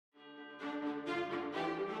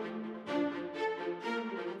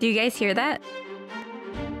Do you guys hear that?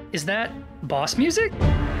 Is that boss music?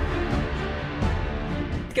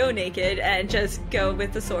 Go naked and just go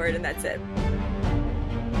with the sword, and that's it.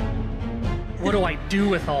 What do I do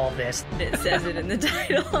with all this? It says it in the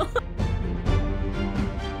title.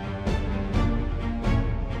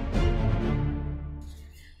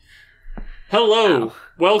 Hello,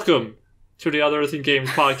 welcome to the Unearthing Games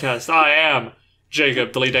Podcast. I am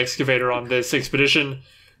Jacob, the lead excavator on this expedition.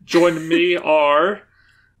 Joining me are...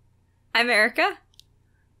 I'm Erica.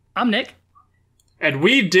 I'm Nick. And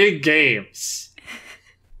we dig games.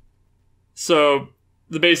 So,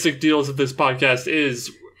 the basic deals of this podcast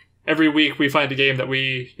is every week we find a game that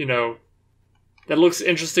we, that looks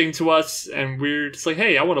interesting to us, and we're just like,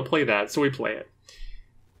 hey, I want to play that, so we play it.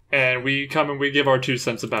 And we come and we give our 2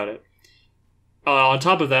 cents about it. On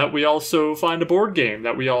top of that, we also find a board game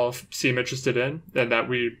that we all seem interested in, and that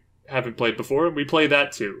we haven't played before, and we play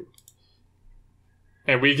that too.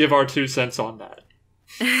 And we give our 2 cents on that.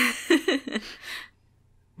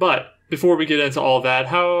 But, before we get into all that,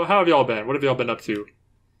 how have y'all been? What have y'all been up to?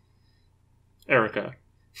 Erica.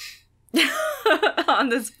 On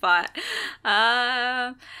the spot.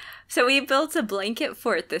 So we built a blanket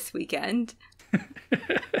fort this weekend.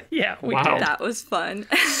 Yeah, we Wow. did. That was fun.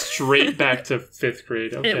 Straight back to 5th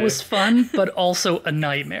grade. Okay. It was fun, but also a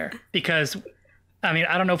nightmare. Because, I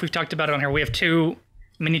don't know if we've talked about it on here. We have 2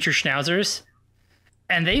 miniature schnauzers,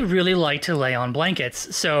 and they really like to lay on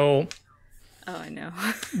blankets. So Oh, I know.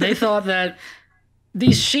 they thought that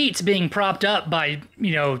these sheets being propped up by,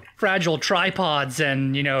 fragile tripods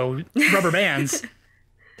and, rubber bands,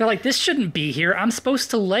 they're like, this shouldn't be here. I'm supposed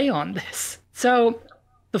to lay on this. So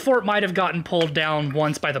the fort might have gotten pulled down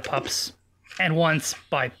once by the pups and once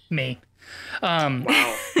by me. Wow.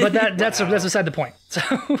 But that's beside the point. So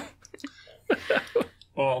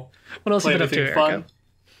Well, what else have you been up to, anything Erica? fun?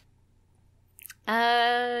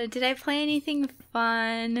 Did I play anything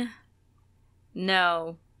fun?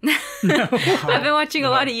 No. No. I've been watching a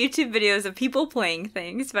lot of YouTube videos of people playing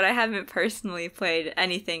things, but I haven't personally played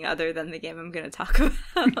anything other than the game I'm going to talk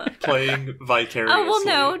about. Playing vicariously. Oh,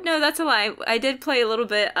 well, no, that's a lie. I did play a little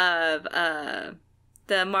bit of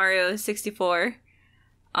the Mario 64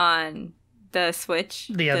 on the Switch.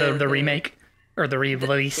 The remake or the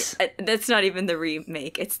re-release. That's not even the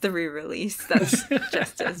remake. It's the re-release. That's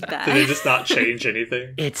just as bad. Did they just not change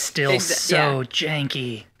anything? It's still so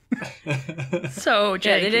janky. So janky.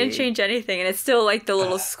 Yeah, they didn't change anything, and it's still like the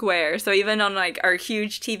little square. So even on like our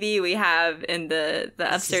huge TV we have in the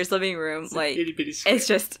upstairs living room, like itty-bitty square. it's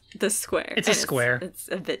just the square. It's a square. It's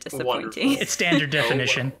a bit disappointing. Wonderful. It's standard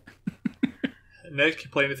definition. Nick, you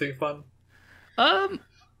play anything fun? I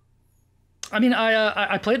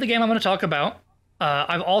played the game I'm going to talk about.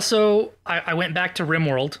 I've also I went back to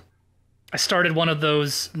RimWorld. I started one of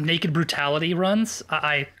those Naked Brutality runs.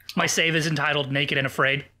 My save is entitled Naked and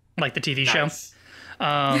Afraid, like the TV show. Nice.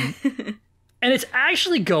 And it's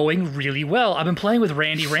actually going really well. I've been playing with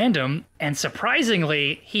Randy Random, and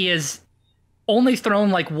surprisingly, he has only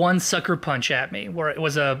thrown like one sucker punch at me, where it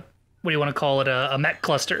was a mech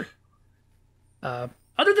cluster.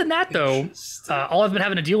 Other than that, though, all I've been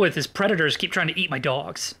having to deal with is predators keep trying to eat my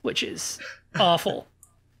dogs, which is awful.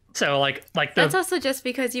 So That's also just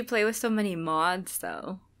because you play with so many mods,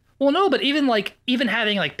 though. Well, no, but even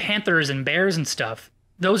having like panthers and bears and stuff,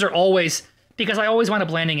 those are always, because I always wind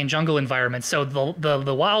up landing in jungle environments. So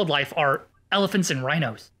the wildlife are elephants and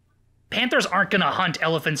rhinos. Panthers aren't gonna hunt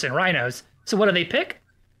elephants and rhinos. So what do they pick?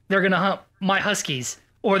 They're gonna hunt my huskies,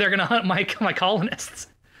 or they're gonna hunt my colonists.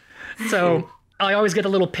 So I always get a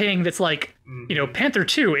little ping that's like, Panther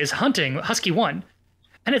 2 is hunting Husky 1.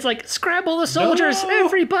 And it's like, scramble the soldiers,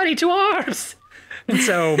 everybody to arms!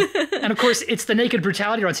 And of course, it's the Naked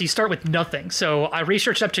Brutality run, so you start with nothing. So I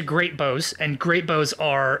researched up to great bows, and great bows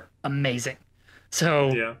are amazing.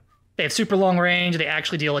 So they have super long range, they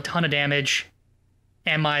actually deal a ton of damage.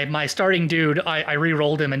 And my starting dude, I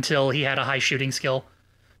re-rolled him until he had a high shooting skill.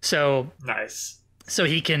 So Nice. So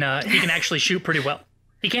he can actually shoot pretty well.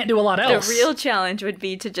 He can't do a lot else. The real challenge would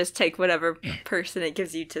be to just take whatever person it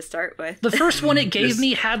gives you to start with. The first one it gave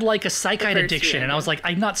me had like a Psychite addiction, and I was like,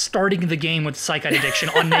 I'm not starting the game with Psychite addiction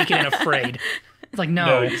on Naked and Afraid. It's like,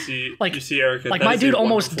 no. You see Erica. Like my dude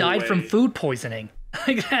almost died from food poisoning.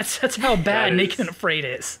 Like that's how bad Naked and Afraid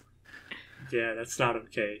is. Yeah, that's not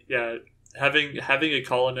okay. Yeah, having a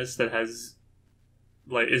colonist that is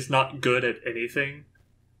not good at anything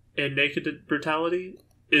in Naked Brutality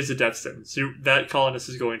is a death sentence. That colonist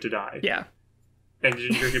is going to die. Yeah. And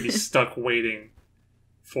you're going to be stuck waiting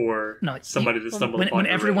for somebody to stumble upon. When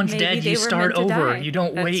everyone's dead, you start over. You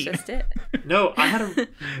don't wait. That's just it. No, I had a...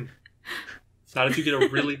 Not if you get a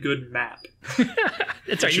really good map.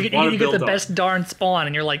 It's right. You get the best darn spawn,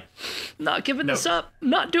 and you're like, not giving this up,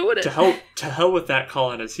 not doing it. To hell with that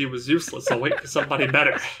colonist. He was useless. I'll wait for somebody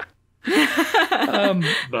better.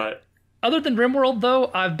 But other than RimWorld, though,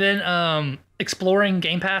 I've been exploring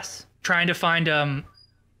Game Pass, trying to find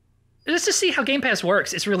just to see how Game Pass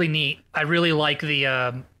works. It's really neat. I really like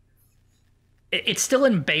the. It's still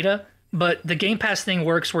in beta, but the Game Pass thing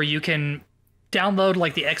works where you can download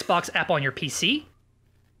like the Xbox app on your PC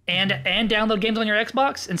and download games on your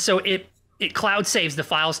Xbox, and so it cloud saves the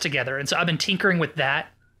files together. And so I've been tinkering with that.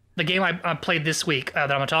 The game I played this week that I'm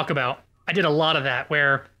gonna talk about, I did a lot of that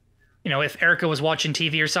where, if Erica was watching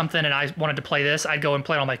TV or something and I wanted to play this, I'd go and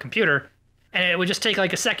play it on my computer, and it would just take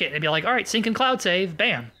like a second. It'd be like, all right, sync and cloud save,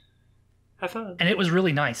 bam. Have fun. And it was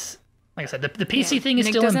really nice. Like I said, the PC thing is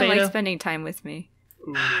Nick still in beta. doesn't like spending time with me.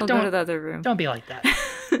 We'll go to the other room. Don't be like that.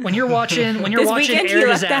 When you're watching weekend, Air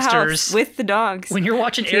Disasters with the dogs. When you're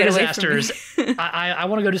watching Air Disasters, I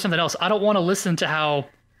want to go do something else. I don't want to listen to how,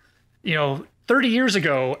 30 years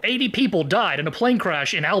ago, 80 people died in a plane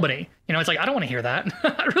crash in Albany. It's like, I don't want to hear that.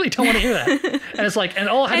 I really don't want to hear that. And it's like, and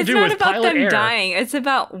all it had to do with pilot error. It's not about them dying. It's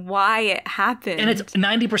about why it happened. And it's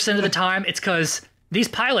 90% of the time, it's because these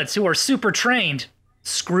pilots who are super trained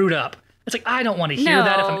screwed up. It's like, I don't want to hear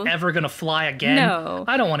that if I'm ever going to fly again. No.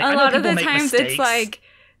 I don't want to. A lot of the times mistakes. It's like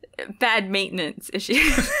bad maintenance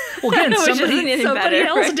issues. Well, again, somebody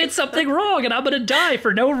else did something wrong, and I'm going to die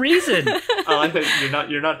for no reason. I like that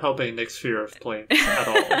you're not helping Nick's fear of planes at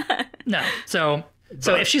all. No.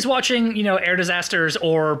 So if she's watching, Air Disasters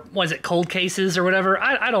or was it Cold Cases or whatever,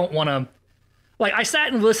 I don't want to. Like, I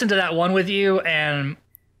sat and listened to that one with you, and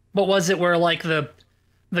what was it where like the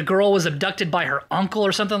girl was abducted by her uncle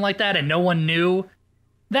or something like that, and no one knew?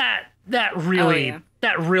 That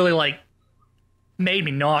really like made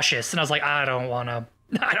me nauseous, and I was like, I don't want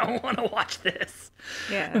to watch this.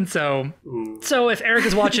 Yeah. And so if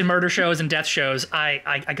Erica's watching murder shows and death shows,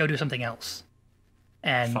 I go do something else.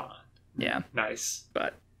 And fun. Yeah. Nice.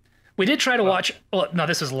 But we did try to watch. Well, no,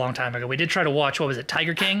 this was a long time ago. We did try to watch. What was it,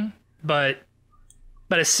 Tiger King? But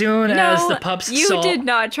as soon as the pups you did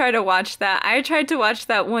not try to watch that. I tried to watch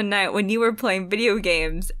that one night when you were playing video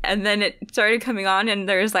games, and then it started coming on, and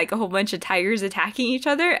there's like a whole bunch of tigers attacking each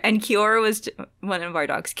other, and Kiora was one of our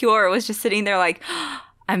dogs. Kiora was just sitting there like,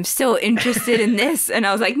 I'm still interested in this, and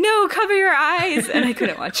I was like, no, cover your eyes, and I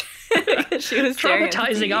couldn't watch it because she was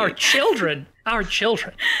traumatizing our children.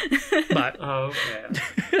 But oh man.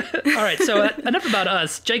 All right, so enough about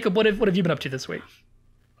us. Jacob, what have you been up to this week?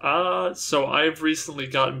 So I've recently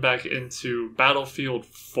gotten back into Battlefield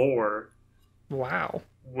 4. Wow.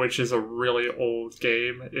 Which is a really old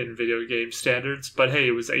game in video game standards, but hey,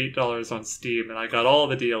 it was $8 on Steam, and I got all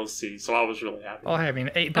the DLC, so I was really happy. Oh, I mean,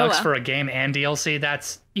 $8 for a game and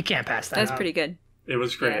DLC, you can't pass that. That's pretty good. It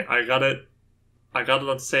was great. Yeah. I got it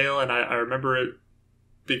on sale, and I remember it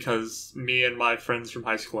because me and my friends from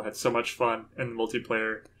high school had so much fun in the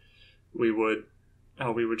multiplayer. We would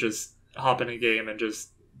just hop in a game and just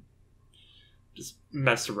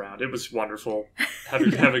mess around. It was wonderful. Have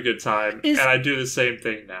a good time. And I do the same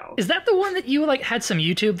thing now. Is that the one that you had some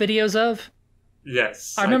YouTube videos of?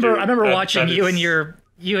 Yes. I remember watching you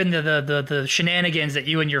and the shenanigans that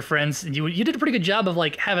you and your friends, and you did a pretty good job of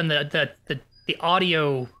having the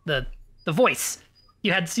audio, the voice.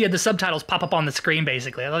 You had the subtitles pop up on the screen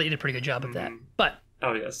basically. I thought you did a pretty good job of that. But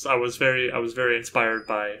oh yes, I was very inspired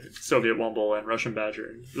by Soviet Womble and Russian Badger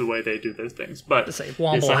and the way they do those things. But to say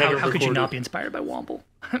Womble, yes, how could you not be inspired by Womble?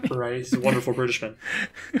 Right, he's a wonderful Britishman.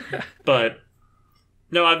 But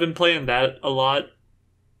no, I've been playing that a lot.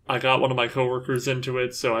 I got one of my coworkers into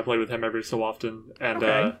it, so I play with him every so often. And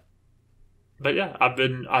but yeah,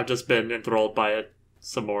 I've just been enthralled by it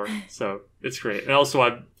some more. So it's great. And also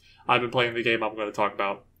I've been playing the game I'm going to talk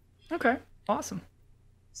about. Okay, awesome.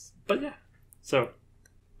 But yeah, so.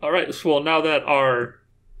 All right. Well, now that our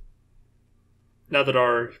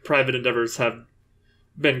private endeavors have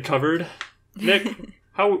been covered, Nick,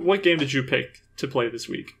 what game did you pick to play this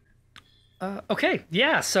week? Okay.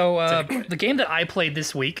 Yeah. So the game that I played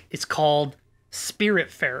this week is called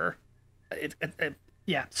Spiritfarer.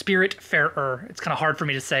 Spiritfarer. It's kind of hard for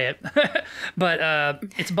me to say it, but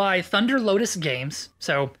it's by Thunder Lotus Games.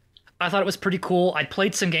 So I thought it was pretty cool. I'd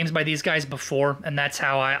played some games by these guys before, and that's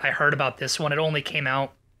how I heard about this one. It only came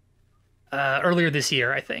out earlier this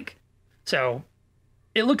year, I think. So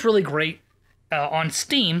it looked really great. On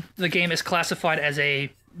Steam, the game is classified as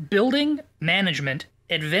a building management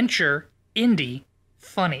adventure indie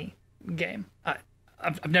funny game.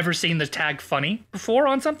 I've never seen the tag funny before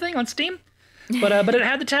on something on Steam, but it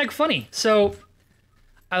had the tag funny. So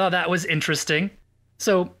I thought that was interesting.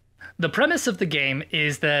 So the premise of the game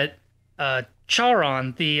is that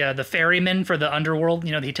Charon, the ferryman for the underworld,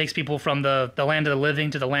 he takes people from the land of the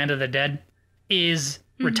living to the land of the dead, is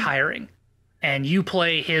retiring, and you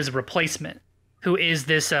play his replacement, who is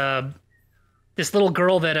this little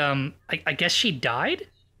girl that I guess she died.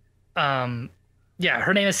 Yeah,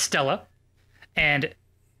 her name is Stella, and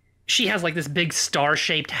she has like this big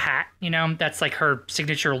star-shaped hat. That's like her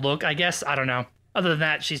signature look, I guess. I don't know. Other than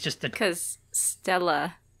that, she's just because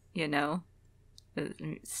Stella,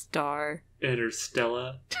 star.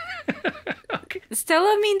 Interstellar. Okay.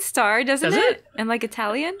 Stella means star, does it? And like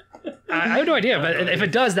Italian? I have no idea, but if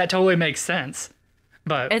it does, that totally makes sense.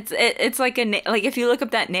 But it's like like if you look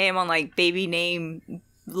up that name on like baby name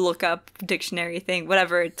lookup dictionary thing,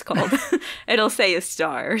 whatever it's called, it'll say a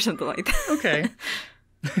star or something like that. Okay.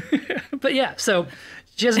 But yeah, so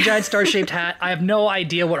she has a giant star-shaped hat. I have no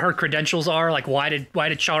idea what her credentials are. Like, why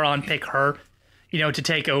did Charon pick her, to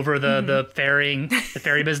take over the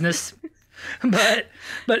ferry business? But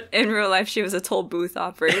in real life, she was a toll booth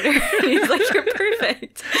operator. He's like, you're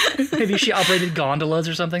perfect. Maybe she operated gondolas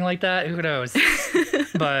or something like that. Who knows?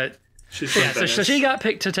 But yeah, so she got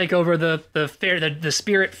picked to take over the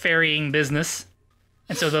spirit ferrying business.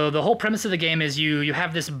 And so the whole premise of the game is you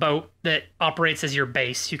have this boat that operates as your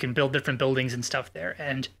base. You can build different buildings and stuff there.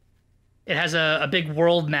 And it has a big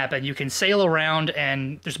world map, and you can sail around,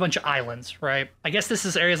 and there's a bunch of islands, right? I guess this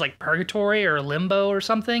is areas like Purgatory or Limbo or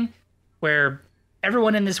something, where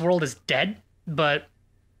everyone in this world is dead, but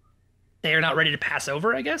they are not ready to pass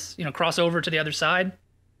over, I guess. Cross over to the other side.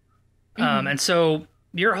 And so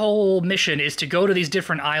your whole mission is to go to these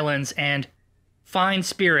different islands and find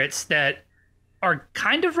spirits that are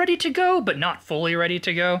kind of ready to go, but not fully ready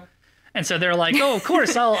to go. And so they're like, oh, of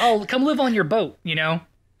course, I'll come live on your boat,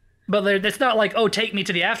 But it's not like, oh, take me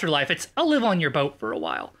to the afterlife. It's, I'll live on your boat for a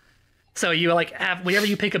while. So you whenever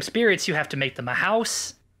you pick up spirits, you have to make them a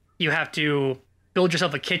house. You have to build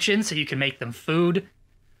yourself a kitchen so you can make them food.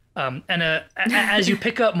 As you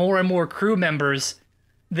pick up more and more crew members,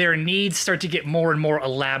 their needs start to get more and more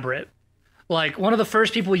elaborate. Like, one of the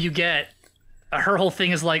first people you get, her whole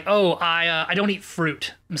thing is like, oh, I don't eat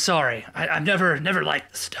fruit. I'm sorry. I've never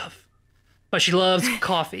liked this stuff. But she loves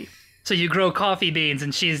coffee. So you grow coffee beans,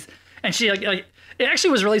 and she like it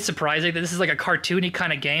actually was really surprising that this is like a cartoony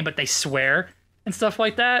kind of game, but they swear and stuff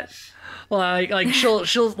like that. Like she'll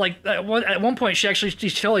like at one point she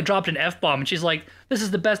totally dropped an F-bomb, and she's like, this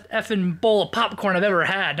is the best effing bowl of popcorn I've ever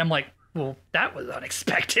had. And I'm like, well, that was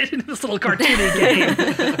unexpected in this little cartoony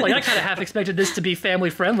game. Like, I kind of half expected this to be family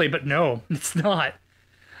friendly, but no, it's not.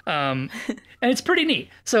 And it's pretty neat.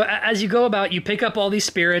 So as you go about, you pick up all these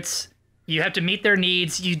spirits, you have to meet their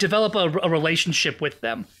needs, you develop a relationship with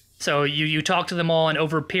them. So you talk to them all, and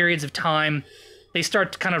over periods of time, they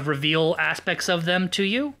start to kind of reveal aspects of them to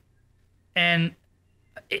you. And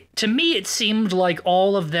to me, it seemed like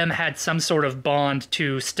all of them had some sort of bond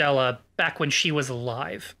to Stella back when she was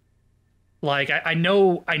alive. Like, I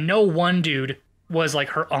know one dude was like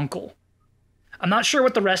her uncle. I'm not sure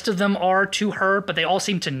what the rest of them are to her, but they all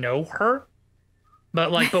seem to know her.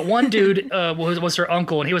 But one dude was her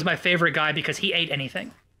uncle, and he was my favorite guy because he ate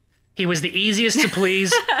anything. He was the easiest to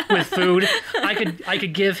please with food. I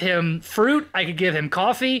could give him fruit. I could give him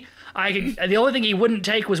coffee. The only thing he wouldn't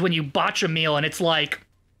take was when you botch a meal and it's like,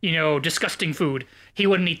 disgusting food. He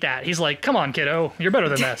wouldn't eat that. He's like, come on, kiddo, you're better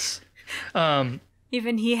than this.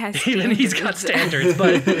 Even he has standards. Even he's got standards,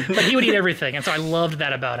 but he would eat everything, and so I loved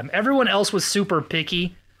that about him. Everyone else was super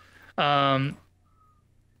picky, but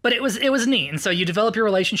it was neat. And so you develop your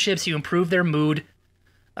relationships, you improve their mood,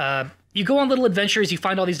 you go on little adventures, you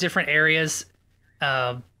find all these different areas,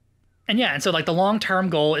 and so like the long-term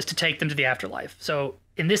goal is to take them to the afterlife. So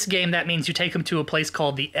in this game, that means you take them to a place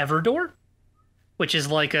called the Everdell, which is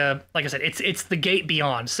like I said, it's the gate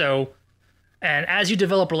beyond. So. And as you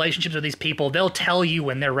develop relationships with these people, they'll tell you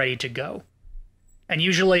when they're ready to go. And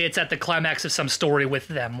usually it's at the climax of some story with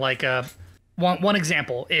them. Like one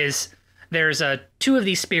example is there's two of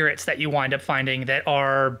these spirits that you wind up finding that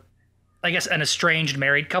are, I guess, an estranged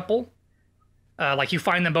married couple. Like, you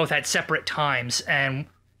find them both at separate times, and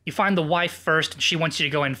you find the wife first, and she wants you to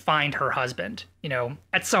go and find her husband,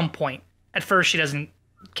 at some point. At first, she doesn't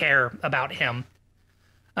care about him.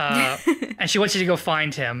 And she wants you to go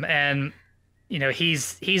find him, and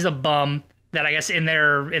he's a bum that I guess in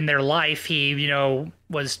their life he,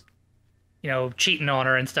 was, cheating on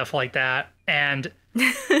her and stuff like that. And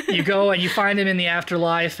you go and you find him in the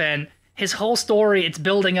afterlife, and his whole story, it's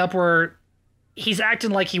building up where he's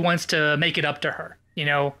acting like he wants to make it up to her.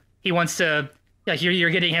 He wants to, like, you're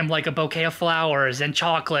getting him like a bouquet of flowers and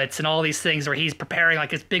chocolates and all these things where he's preparing like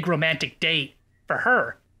this big romantic date for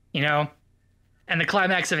her. you know? And the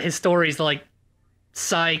climax of his story is like,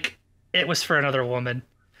 psych, it was for another woman.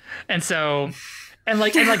 And so, and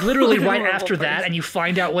literally right after that, and you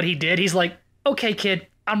find out what he did, he's like, okay, kid,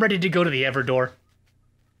 I'm ready to go to the Everdell.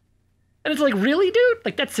 And it's like, really, dude?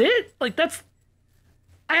 Like, that's it? Like,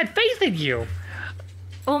 I had faith in you.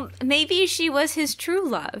 Well, maybe she was his true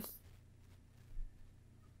love.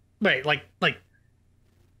 Wait, like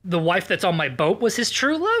the wife that's on my boat was his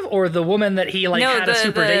true love, or the woman that he had a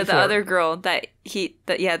super date for? The other girl that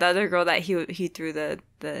the other girl that he threw the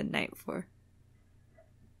knight for.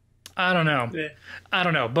 I don't know. Yeah. I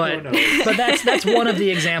don't know, but but that's one of the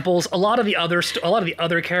examples. A lot of the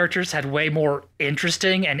other characters had way more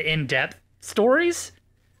interesting and in-depth stories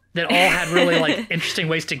that all had really interesting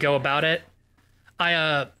ways to go about it.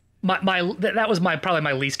 That was probably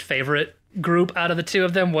my least favorite group out of the two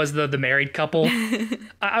of them was the married couple.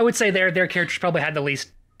 I would say their characters probably had the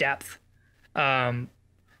least depth. But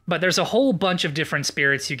there's a whole bunch of different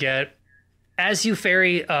spirits you get as you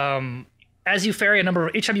ferry a number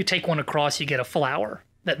of, each time you take one across, you get a flower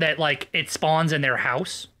that it spawns in their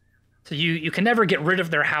house. So you can never get rid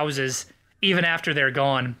of their houses even after they're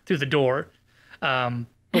gone through the door.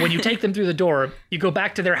 But when you take them through the door, you go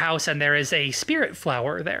back to their house and there is a spirit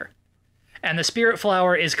flower there. And the spirit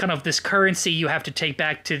flower is kind of this currency you have to take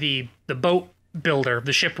back to the boat builder,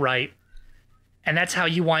 the shipwright. And that's how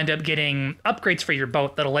you wind up getting upgrades for your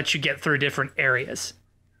boat that'll let you get through different areas.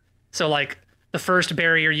 So the first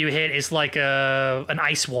barrier you hit is an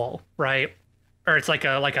ice wall, right? Or it's like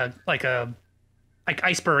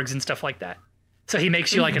icebergs and stuff like that. So he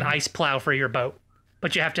makes you an ice plow for your boat,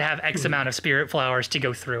 but you have to have X amount of spirit flowers to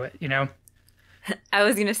go through it, you know? I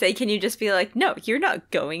was going to say, can you just be like, no, you're not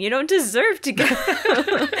going. You don't deserve to go.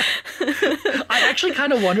 I actually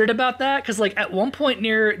kind of wondered about that because at one point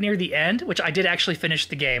near the end, which I did actually finish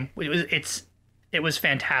the game, it was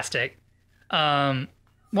fantastic.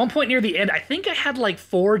 One point near the end, I think I had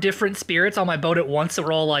 4 different spirits on my boat at once that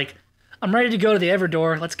were all I'm ready to go to the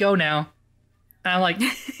Everdell. Let's go now. And I'm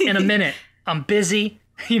in a minute. I'm busy.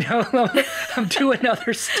 I'm doing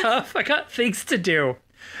other stuff. I got things to do.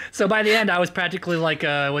 So by the end, I was practically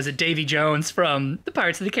was it Davy Jones from the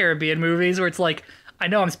Pirates of the Caribbean movies, where it's I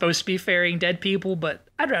know I'm supposed to be ferrying dead people, but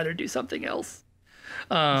I'd rather do something else.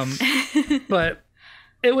 But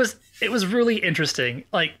it was really interesting.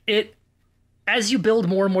 As you build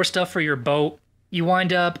more and more stuff for your boat, you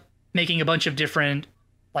wind up making a bunch of different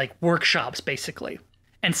workshops, basically.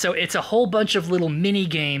 And so it's a whole bunch of little mini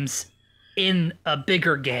games in a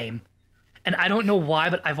bigger game. And I don't know why,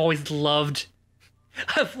 but I've loved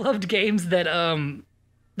games that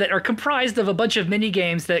are comprised of a bunch of mini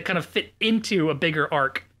games that kind of fit into a bigger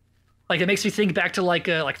arc. It makes me think back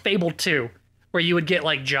to Fable 2, where you would get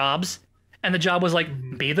jobs, and the job was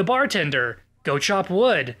be the bartender, go chop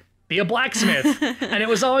wood, be a blacksmith. And it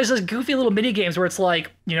was always those goofy little mini games where it's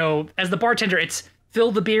as the bartender, it's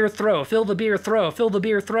fill the beer, throw, fill the beer, throw, fill the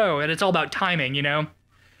beer, throw, and it's all about timing, And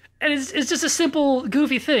it's just a simple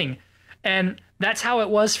goofy thing. And that's how it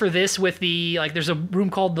was for this with the, there's a room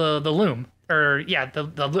called the loom, or I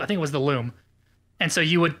think it was the loom. And so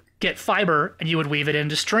you would get fiber and you would weave it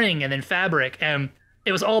into string and then fabric. And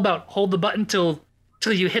it was all about hold the button till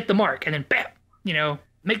you hit the mark and then bam,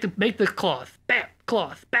 make the cloth, bam,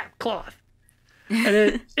 cloth, bam, cloth.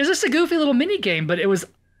 And it's just a goofy little mini game, but it was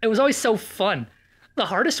always so fun. The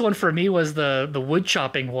hardest one for me was the wood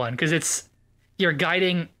chopping one, because you're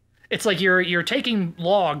guiding. It's you're taking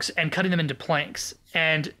logs and cutting them into planks,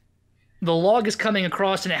 and the log is coming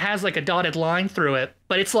across and it has a dotted line through it,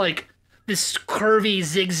 but it's this curvy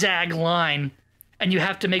zigzag line, and you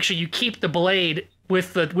have to make sure you keep the blade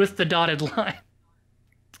with the dotted line.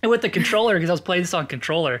 And with the controller, because I was playing this on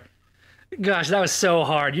controller, gosh, that was so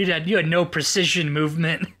hard. You had no precision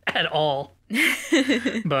movement at all.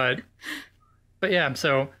 But yeah,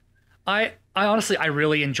 so I honestly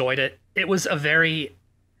really enjoyed it. It was a very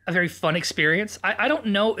fun experience. I don't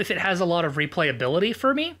know if it has a lot of replayability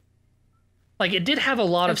for me. It did have a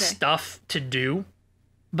lot of stuff to do,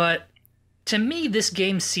 but to me, this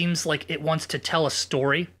game seems like it wants to tell a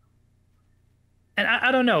story. And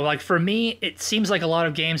I don't know, for me, it seems like a lot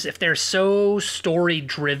of games, if they're so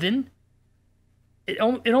story-driven, it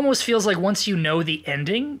almost feels like once you know the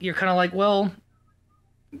ending, you're kind of well,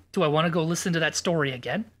 do I want to go listen to that story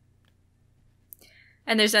again?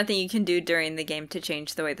 And there's nothing you can do during the game to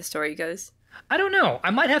change the way the story goes? I don't know.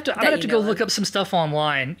 I might have to go look up some stuff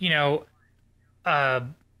online.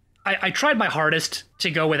 I tried my hardest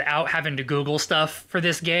to go without having to Google stuff for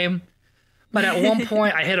this game. But at one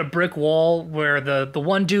point, I hit a brick wall where the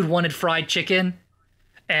one dude wanted fried chicken.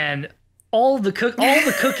 And all the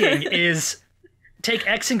cooking is take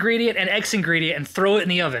X ingredient and X ingredient and throw it in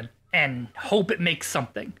the oven and hope it makes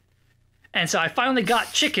something. And so I finally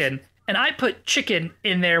got chicken, and I put chicken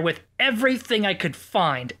in there with everything I could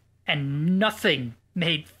find, and nothing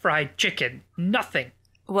made fried chicken. Nothing.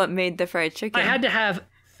 What made the fried chicken? I had to have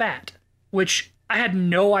fat, which I had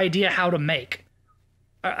no idea how to make.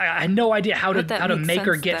 I had no idea how to make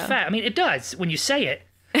or get fat. I mean, it does when you say it.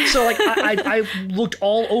 So like I looked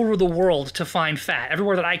all over the world to find fat,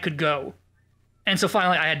 everywhere that I could go. And so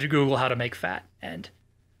finally I had to Google how to make fat, and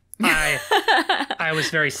I was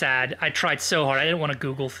very sad. I tried so hard. I didn't want to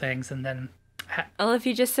Google things, and then well, if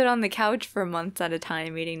you just sit on the couch for months at a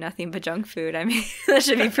time eating nothing but junk food, I mean, that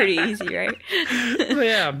should be pretty easy, right?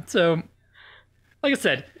 Yeah, so like I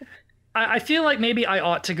said, I feel like maybe I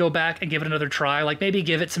ought to go back and give it another try. Like maybe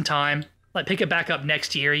give it some time, like pick it back up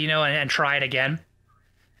next year, you know, and try it again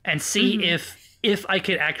and see if I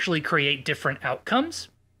could actually create different outcomes.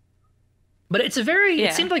 But it's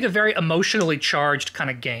it seemed like a very emotionally charged kind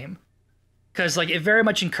of game. Because like it very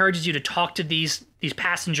much encourages you to talk to these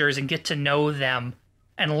passengers and get to know them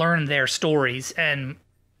and learn their stories. And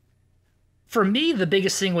for me, the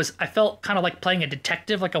biggest thing was I felt kind of like playing a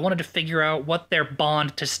detective. Like I wanted to figure out what their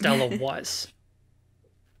bond to Stella was.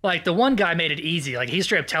 Like the one guy made it easy. Like he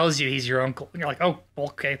straight up tells you he's your uncle. And you're like, oh,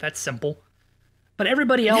 okay, that's simple. But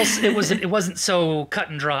everybody else, it wasn't so cut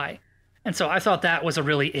and dry. And so I thought that was a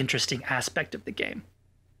really interesting aspect of the game.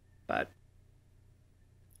 But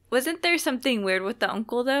wasn't there something weird with the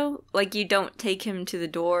uncle, though? Like, you don't take him to the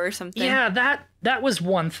door or something? Yeah, that was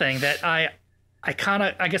one thing that I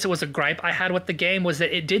guess it was a gripe I had with the game, was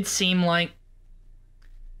that it did seem like...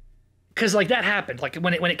 Because, like, that happened. Like,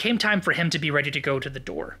 when it came time for him to be ready to go to the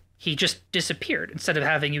door, he just disappeared instead of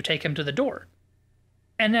having you take him to the door.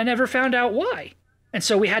 And I never found out why. And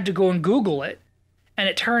so we had to go and Google it. And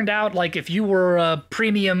it turned out, like, if you were a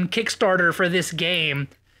premium Kickstarter for this game,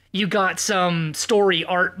 you got some story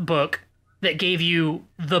art book that gave you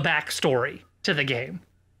the backstory to the game.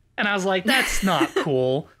 And I was like, that's not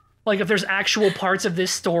cool. Like, if there's actual parts of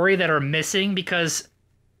this story that are missing because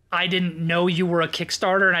I didn't know you were a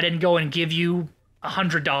Kickstarter and I didn't go and give you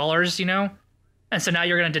 $100, you know? And so now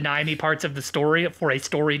you're going to deny me parts of the story for a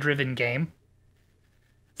story-driven game.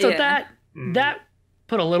 So that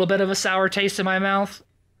put a little bit of a sour taste in my mouth.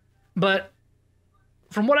 But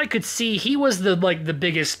from what I could see, he was the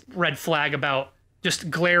biggest red flag about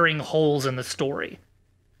just glaring holes in the story.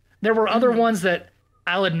 There were other ones that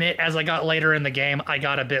I'll admit, as I got later in the game, I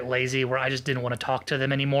got a bit lazy where I just didn't want to talk to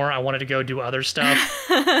them anymore. I wanted to go do other stuff.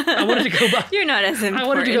 I wanted to go. You're not as important. I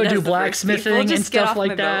wanted to go do blacksmithing and stuff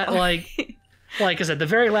like that. Like I said, the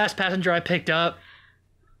very last passenger I picked up,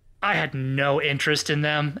 I had no interest in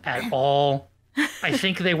them at all. I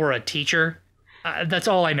think they were a teacher. That's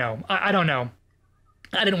all I know. I don't know.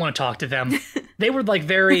 I didn't want to talk to them. They were like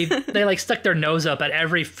they like stuck their nose up at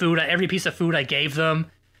every piece of food I gave them.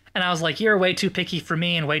 And I was like, you're way too picky for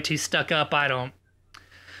me and way too stuck up. I don't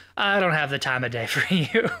have the time of day for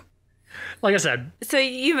you. Like I said. So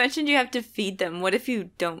you mentioned you have to feed them. What if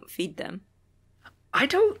you don't feed them? I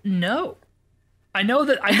don't know. I know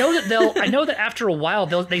that after a while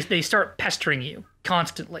they start pestering you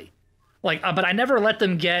constantly. Like, but I never let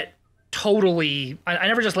them get totally. I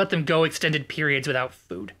never just let them go extended periods without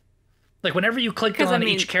food. Like whenever you click on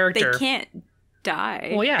each character, they can't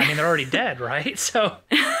die. Well, yeah, I mean they're already dead, right? So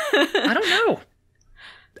I don't know.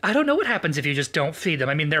 I don't know what happens if you just don't feed them.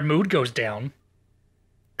 I mean, their mood goes down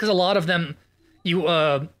because a lot of them,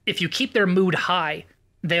 if you keep their mood high,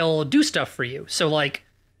 they'll do stuff for you. So like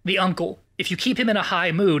the uncle, if you keep him in a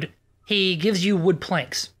high mood, he gives you wood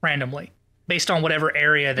planks randomly based on whatever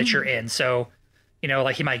area that you're in. So, you know,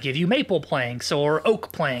 like he might give you maple planks or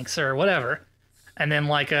oak planks or whatever. And then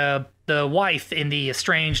like the wife in the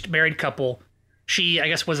estranged married couple, she, I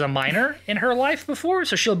guess, was a miner in her life before,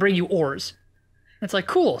 so she'll bring you ores. And it's like,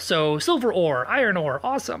 cool, so silver ore, iron ore,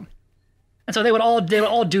 awesome. And so they would all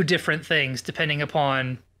do different things depending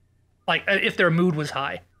upon, like, if their mood was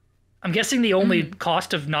high. I'm guessing the only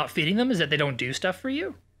cost of not feeding them is that they don't do stuff for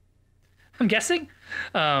you. I'm guessing.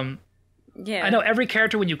 Yeah. I know every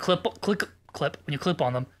character when you click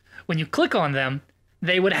on them,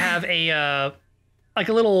 they would have a like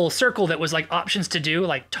a little circle that was like options to do,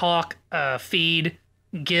 like talk, feed,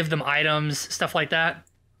 give them items, stuff like that.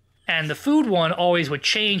 And the food one always would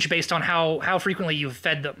change based on how frequently you've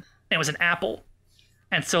fed them. And it was an apple.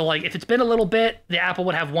 And so like if it's been a little bit, the apple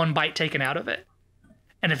would have one bite taken out of it.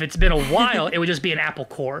 And if it's been a while, it would just be an apple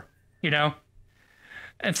core, you know?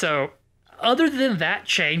 And so other than that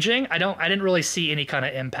changing, I didn't really see any kind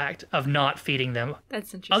of impact of not feeding them.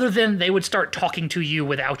 That's interesting. Other than they would start talking to you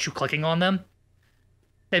without you clicking on them.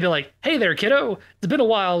 They'd be like, "Hey there, kiddo. It's been a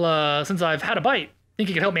while since I've had a bite. Think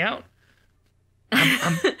you could help me out?"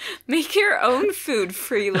 Make your own food,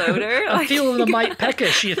 freeloader. I'm feeling the mite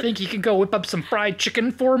peckish. You think you can go whip up some fried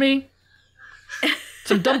chicken for me?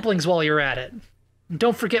 Some dumplings while you're at it. And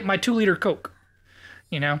don't forget my 2-liter Coke.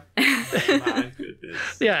 You know? My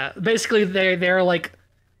goodness. Yeah, basically they're like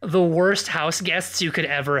the worst house guests you could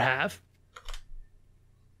ever have.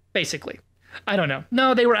 Basically. I don't know.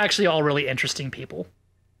 No, they were actually all really interesting people.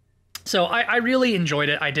 So I really enjoyed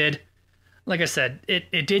it. I did. Like I said,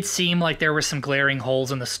 it did seem like there were some glaring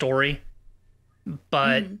holes in the story.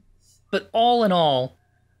 But all in all,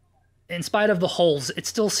 in spite of the holes, it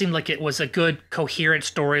still seemed like it was a good, coherent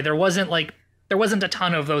story. There wasn't a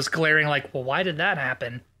ton of those glaring, like, well, why did that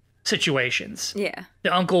happen situations. Yeah.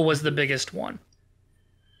 The uncle was the biggest one.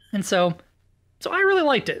 And so I really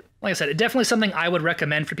liked it. Like I said, it's definitely something I would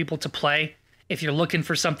recommend for people to play if you're looking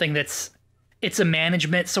for something it's a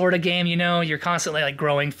management sort of game, you know? You're constantly like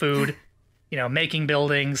growing food, you know, making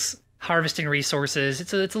buildings, harvesting resources.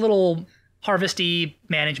 It's a little harvesty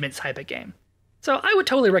management type of game. So I would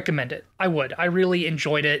totally recommend it. I would. I really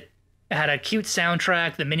enjoyed it. It had a cute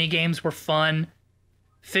soundtrack. The mini games were fun.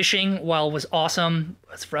 Fishing, while was awesome,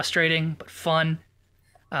 was frustrating but fun.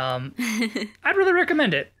 I'd really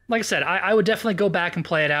recommend it. Like I said, I would definitely go back and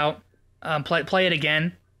play it out. Play it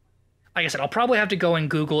again. Like I said, I'll probably have to go and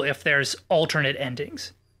Google if there's alternate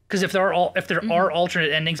endings. Because if there are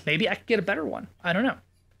alternate endings, maybe I could get a better one. I don't know.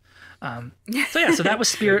 So that was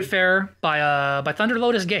Spiritfarer by Thunder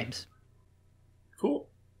Lotus Games. Cool.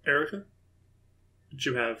 Erica, what did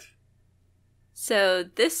you have? So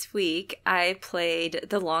this week I played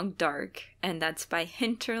The Long Dark, and that's by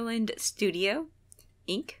Hinterland Studio,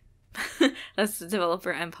 Inc. That's the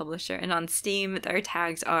developer and publisher. And on Steam, their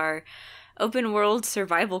tags are Open World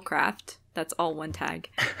Survival Craft. That's all one tag.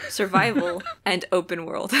 Survival and Open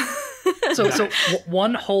World. So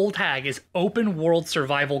one whole tag is Open World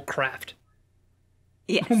Survival Craft.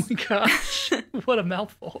 Yes. Oh my gosh. What a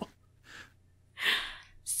mouthful.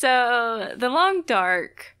 So, The Long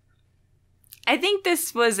Dark, I think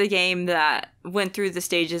this was a game that went through the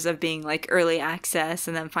stages of being like early access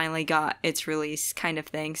and then finally got its release kind of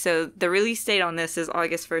thing. So the release date on this is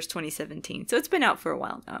August 1st, 2017. So it's been out for a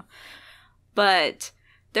while now. But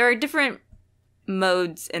there are different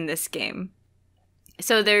modes in this game.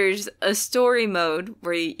 So there's a story mode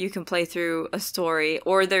where you can play through a story,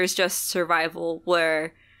 or there's just survival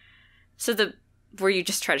where you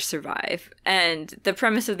just try to survive. And the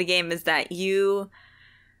premise of the game is that you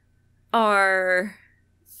are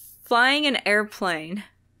flying an airplane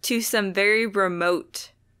to some very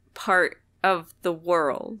remote part of the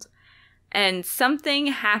world, and something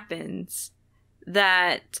happens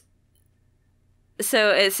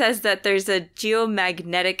so it says that there's a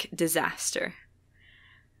geomagnetic disaster.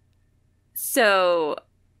 So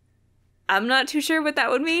I'm not too sure what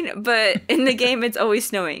that would mean, but in the game it's always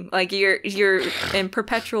snowing. Like you're in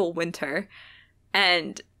perpetual winter.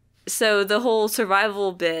 And so the whole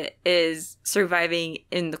survival bit is surviving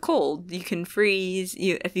in the cold. You can freeze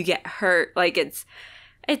if you get hurt. Like it's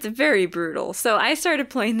very brutal. So I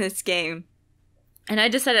started playing this game and I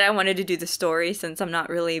decided I wanted to do the story since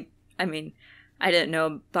I didn't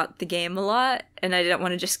know about the game a lot, and I didn't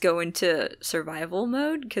want to just go into survival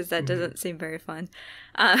mode because that doesn't seem very fun.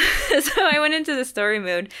 So I went into the story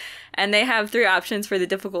mode, and they have 3 options for the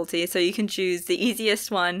difficulty. So you can choose the easiest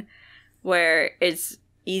one, where it's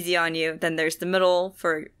easy on you. Then there's the middle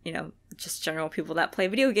for, just general people that play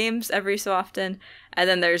video games every so often. And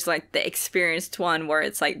then there's like the experienced one where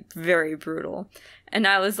it's like very brutal. And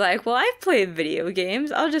I was like, well, I've played video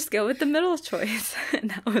games. I'll just go with the middle choice.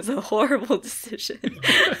 And that was a horrible decision.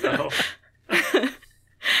 No.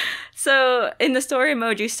 So in the story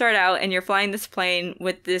mode, you start out and you're flying this plane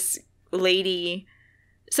with this lady.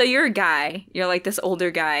 So you're a guy. You're like this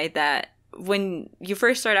older guy that when you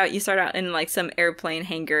first start out, you start out in like some airplane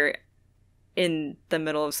hangar in the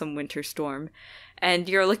middle of some winter storm. And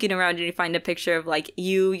you're looking around and you find a picture of like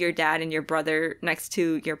you, your dad, and your brother next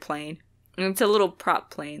to your plane. And it's a little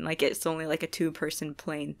prop plane, like it's only like a 2-person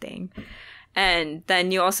plane thing. And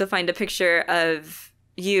then you also find a picture of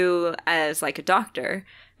you as like a doctor.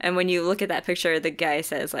 And when you look at that picture, the guy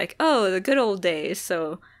says like, oh, the good old days.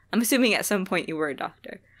 So I'm assuming at some point you were a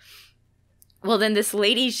doctor. Well, then this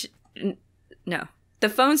lady, the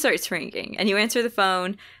phone starts ringing and you answer the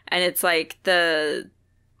phone and it's like director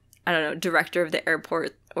of the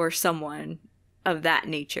airport or someone of that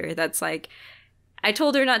nature. That's like, I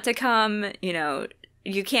told her not to come,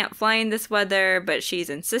 you can't fly in this weather, but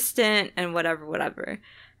she's insistent and whatever.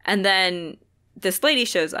 And then this lady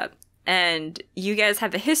shows up and you guys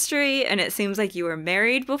have a history, and it seems like you were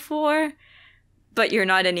married before, but you're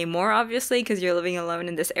not anymore, obviously, because you're living alone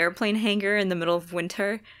in this airplane hangar in the middle of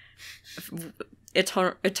winter.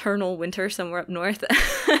 Eternal winter somewhere up north.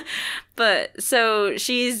 But so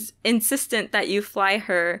she's insistent that you fly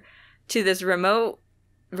her to this remote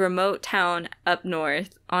town up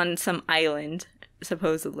north on some island,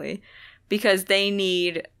 supposedly, because they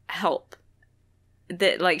need help.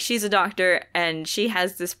 That, like, she's a doctor and she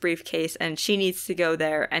has this briefcase and she needs to go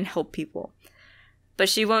there and help people. But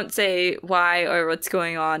she won't say why or what's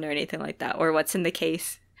going on or anything like that, or what's in the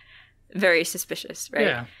case. Very suspicious, right?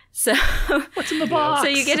 Yeah. So what's in the box? So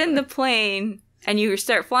you get in the plane and you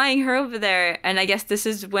start flying her over there, and I guess this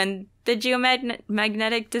is when the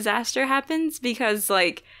geomagnetic disaster happens, because,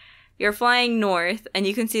 like, you're flying north and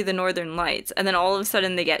you can see the northern lights, and then all of a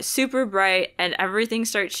sudden they get super bright and everything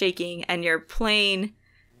starts shaking, and your plane,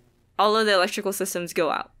 all of the electrical systems go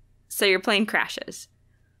out. So your plane crashes.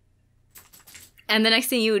 And the next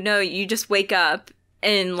thing you know, you just wake up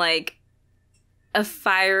in, like, a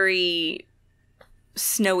fiery,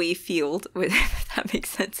 snowy field, if that makes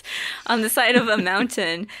sense, on the side of a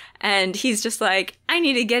mountain. And he's just like, I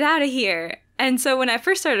need to get out of here. And so when I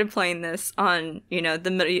first started playing this on, you know,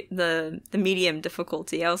 the medium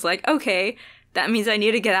difficulty, I was like, okay, that means I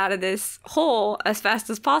need to get out of this hole as fast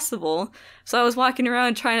as possible. So I was walking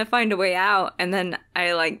around trying to find a way out, and then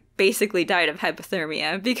I, like, basically died of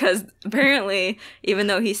hypothermia, because apparently, even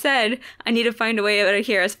though he said, I need to find a way out of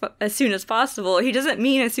here as soon as possible, he doesn't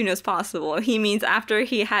mean as soon as possible. He means after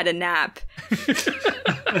he had a nap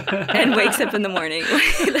and wakes up in the morning.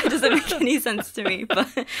 That doesn't make any sense to me, but...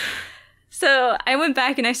 So I went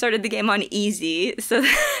back and I started the game on easy so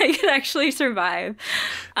that I could actually survive.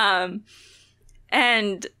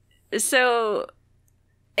 And so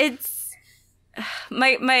it's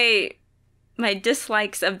my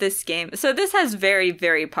dislikes of this game. So this has very,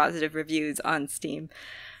 very positive reviews on Steam.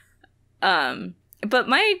 But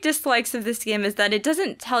my dislikes of this game is that it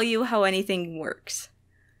doesn't tell you how anything works.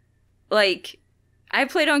 Like, I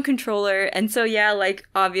played on controller, and so yeah, like,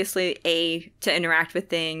 obviously to interact with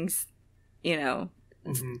things, you know,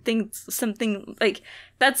 something like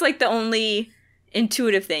that's like the only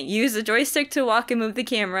intuitive thing. You use the joystick to walk and move the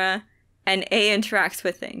camera, and A interacts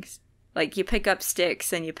with things. Like, you pick up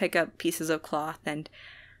sticks and you pick up pieces of cloth and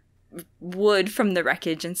wood from the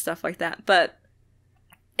wreckage and stuff like that. But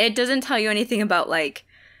it doesn't tell you anything about, like,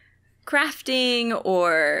 crafting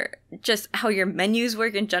or just how your menus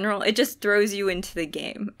work in general. It just throws you into the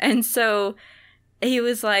game. And so he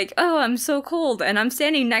was like, oh, I'm so cold, and I'm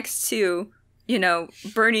standing next to, you know,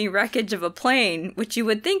 burning wreckage of a plane, which you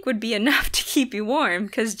would think would be enough to keep you warm,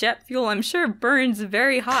 because jet fuel, I'm sure, burns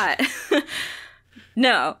very hot.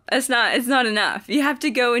 No, it's not enough. You have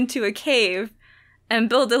to go into a cave and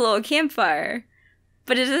build a little campfire,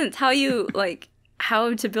 but it doesn't tell you, like,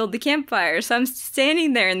 how to build the campfire. So I'm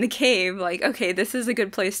standing there in the cave, like, okay, this is a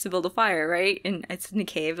good place to build a fire, right? And it's in a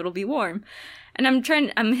cave, it'll be warm. And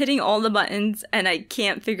I'm hitting all the buttons, and I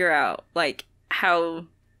can't figure out, like, how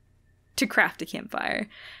to craft a campfire.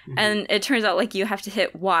 And it turns out, like, you have to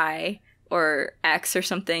hit Y or X or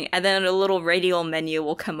something, and then a little radial menu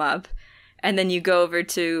will come up. And then you go over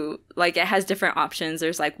to, like, it has different options.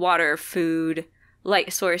 There's, like, water, food,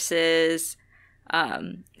 light sources,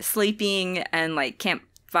 sleeping, and, like,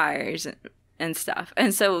 campfires and stuff.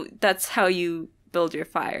 And so that's how you build your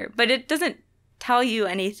fire. But it doesn't tell you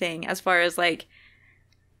anything as far as, like,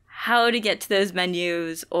 how to get to those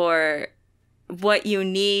menus or what you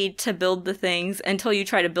need to build the things until you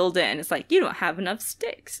try to build it, and it's like, you don't have enough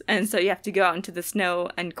sticks, and so you have to go out into the snow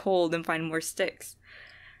and cold and find more sticks.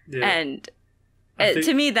 Yeah. And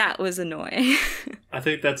to me, that was annoying. I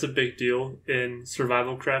think that's a big deal in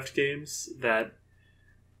survival craft games, that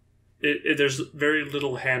there's very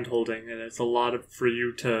little hand-holding, and it's a lot for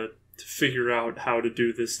you to figure out how to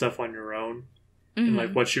do this stuff on your own. And,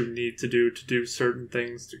 like, what you need to do certain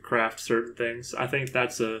things, to craft certain things. I think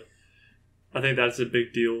that's a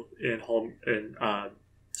big deal in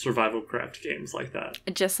survival craft games like that.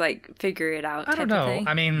 Just, like, figure it out. I don't know.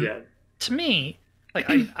 I mean, to me, like,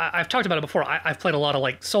 I've talked about it before. I've played a lot of,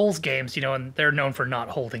 like, Souls games, you know, and they're known for not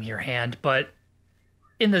holding your hand. But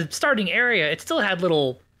in the starting area, it still had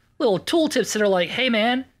little tooltips that are like, hey,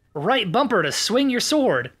 man, right bumper to swing your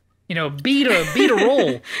sword. You know, beat a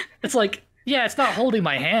roll. It's like, yeah, it's not holding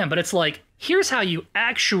my hand, but it's like, here's how you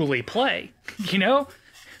actually play, you know?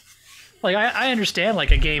 Like, I understand, like,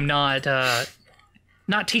 a game not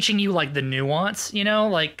teaching you, like, the nuance, you know?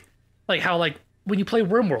 Like how, like, when you play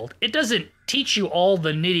RimWorld, it doesn't teach you all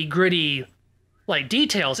the nitty-gritty, like,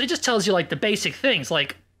 details. It just tells you, like, the basic things.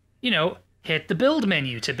 Like, you know, hit the build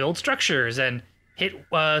menu to build structures and hit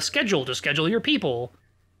schedule to schedule your people.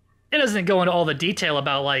 It doesn't go into all the detail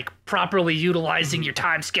about like properly utilizing your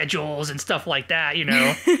time schedules and stuff like that, you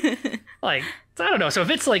know? Like, I don't know. So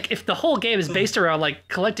if the whole game is based around like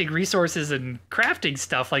collecting resources and crafting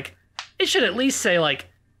stuff, like it should at least say like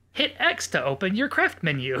hit X to open your craft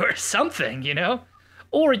menu or something, you know?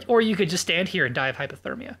 Or you could just stand here and die of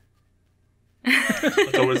hypothermia.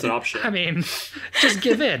 That's always an option. I mean, just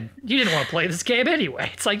give in. You didn't want to play this game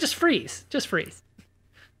anyway. It's like, just freeze. Just freeze.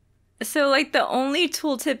 So, like, the only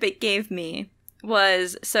tooltip it gave me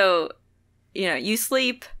was, so, you know, you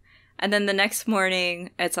sleep, and then the next morning,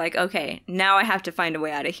 it's like, okay, now I have to find a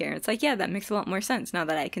way out of here. It's like, yeah, that makes a lot more sense now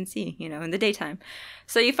that I can see, you know, in the daytime.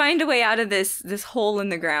 So you find a way out of this hole in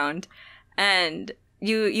the ground, and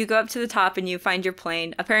you go up to the top and you find your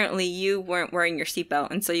plane. Apparently, you weren't wearing your seatbelt,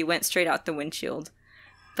 and so you went straight out the windshield,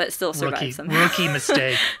 but still survived somehow. Rookie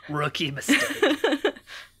mistake. Rookie mistake.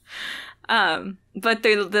 But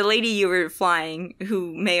the lady you were flying,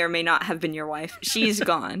 who may or may not have been your wife, she's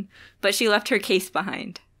gone. But she left her case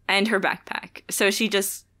behind and her backpack. So she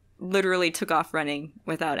just literally took off running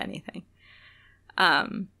without anything.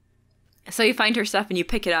 So you find her stuff and you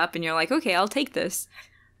pick it up and you're like, okay, I'll take this.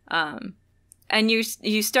 And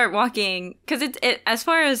you start walking, because it as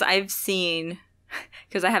far as I've seen,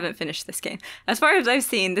 because I haven't finished this game, as far as I've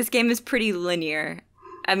seen, this game is pretty linear.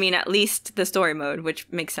 I mean, at least the story mode, which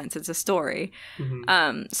makes sense. It's a story.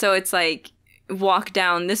 Mm-hmm. So it's like, walk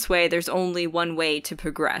down this way, there's only one way to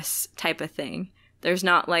progress type of thing. There's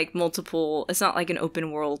not like multiple, it's not like an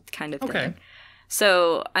open world kind of thing.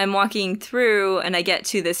 So I'm walking through and I get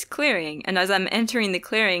to this clearing. And as I'm entering the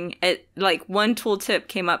clearing, it like one tooltip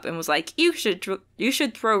came up and was like, you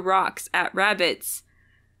should throw rocks at rabbits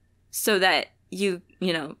so that you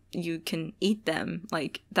can eat them.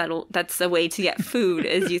 Like that's the way to get food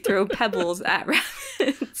is you throw pebbles at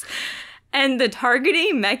rabbits. And the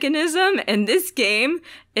targeting mechanism in this game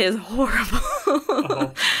is horrible.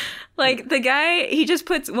 Oh. Like the guy, he just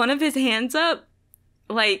puts one of his hands up,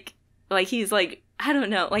 like he's like, I don't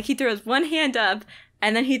know, like he throws one hand up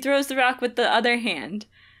and then he throws the rock with the other hand.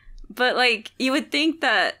 But like you would think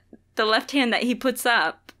that the left hand that he puts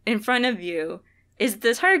up in front of you is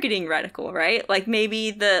the targeting reticle, right? Like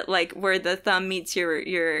maybe the like where the thumb meets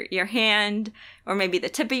your hand, or maybe the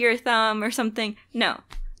tip of your thumb or something. No.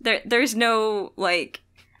 There's no like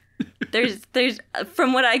there's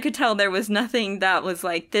from what I could tell, there was nothing that was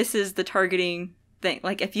like, this is the targeting thing.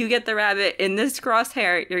 Like if you get the rabbit in this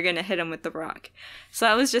crosshair, you're gonna hit him with the rock. So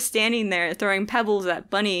I was just standing there throwing pebbles at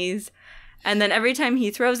bunnies, and then every time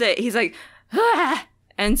he throws it, he's like, ah!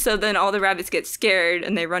 And so then all the rabbits get scared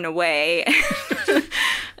and they run away.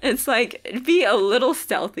 It's like, be a little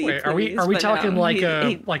stealthy. Wait, please. Are we talking no, like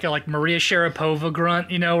a Maria Sharapova grunt,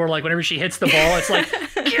 you know, or like whenever she hits the ball, it's like,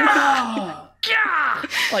 Gah! Gah!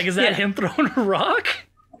 Like, is that him throwing a rock?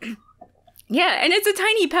 Yeah, and it's a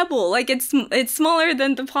tiny pebble. Like it's smaller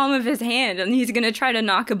than the palm of his hand, and he's gonna try to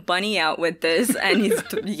knock a bunny out with this, and he's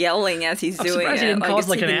yelling as he's doing it. He didn't cause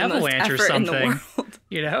like an avalanche or something.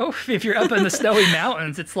 You know, if you're up in the snowy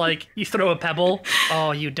mountains, it's like you throw a pebble.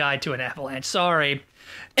 Oh, you died to an avalanche. Sorry.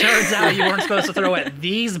 Turns out you weren't supposed to throw at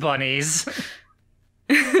these bunnies.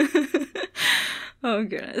 Oh,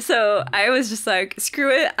 goodness. So I was just like,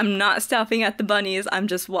 screw it. I'm not stopping at the bunnies. I'm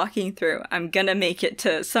just walking through. I'm going to make it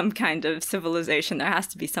to some kind of civilization. There has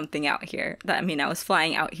to be something out here. I was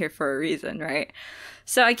flying out here for a reason, right?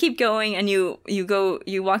 So I keep going, and you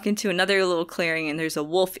walk into another little clearing, and there's a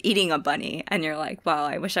wolf eating a bunny. And you're like, wow,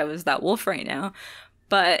 I wish I was that wolf right now.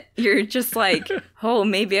 But you're just like, oh,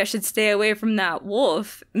 maybe I should stay away from that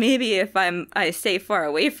wolf. Maybe if I stay far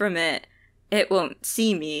away from it, it won't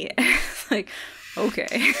see me. Like,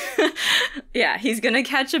 okay. Yeah, he's gonna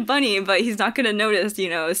catch a bunny, but he's not gonna notice, a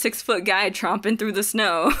 6-foot guy tromping through the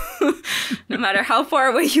snow. No matter how far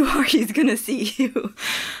away you are, he's gonna see you.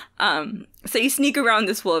 So you sneak around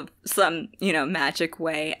this wolf some, magic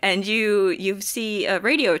way, and you see a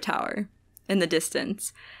radio tower in the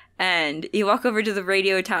distance. And you walk over to the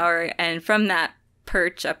radio tower, and from that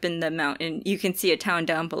perch up in the mountain, you can see a town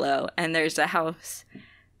down below, and there's a house,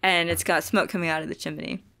 and it's got smoke coming out of the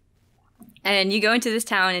chimney. And you go into this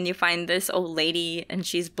town, and you find this old lady, and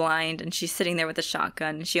she's blind, and she's sitting there with a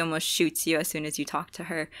shotgun, and she almost shoots you as soon as you talk to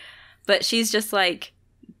her. But she's just like,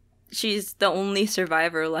 she's the only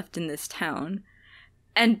survivor left in this town.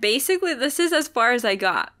 And basically, this is as far as I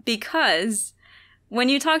got, because when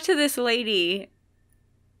you talk to this lady,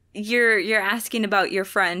 you're asking about your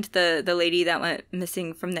friend, the lady that went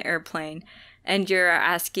missing from the airplane, and you're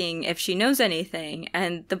asking if she knows anything,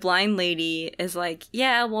 and the blind lady is like,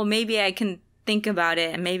 yeah, well, maybe I can think about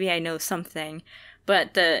it and maybe I know something.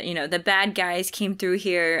 But the bad guys came through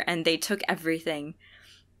here and they took everything.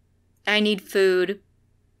 I need food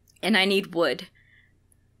and I need wood.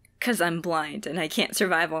 'Cause I'm blind and I can't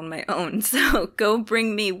survive on my own. So go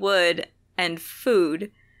bring me wood and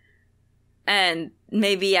food. And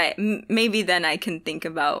maybe then I can think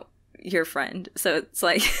about your friend. So it's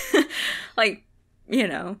like, like,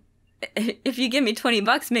 if you give me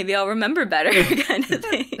 $20, maybe I'll remember better kind of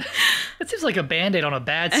thing. That seems like a Band-Aid on a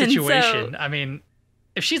bad situation. I mean,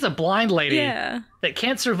 if she's a blind lady that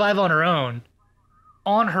can't survive on her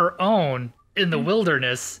own in the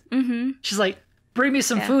wilderness, she's like, bring me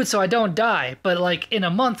some food so I don't die. But like in a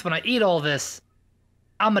month when I eat all this,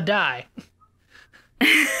 I'ma die.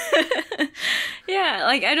 Yeah,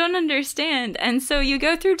 like I don't understand. And so you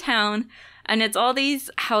go through town and it's all these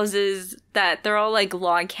houses that they're all like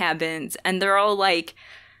log cabins and they're all like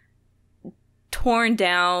torn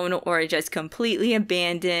down or just completely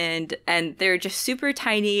abandoned and they're just super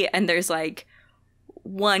tiny and there's like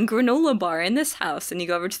one granola bar in this house and you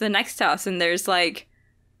go over to the next house and there's like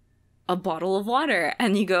a bottle of water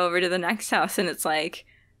and you go over to the next house and it's like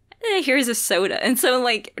here's a soda. And so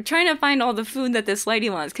like trying to find all the food that this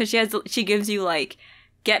lady wants because she gives you like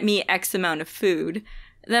get me X amount of food.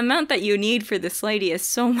 The amount that you need for this lady is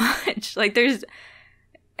so much. Like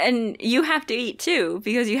and you have to eat too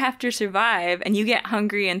because you have to survive and you get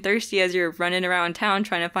hungry and thirsty as you're running around town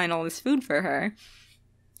trying to find all this food for her.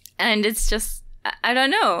 And it's just I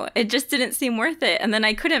don't know, it just didn't seem worth it. And then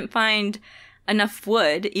I couldn't find enough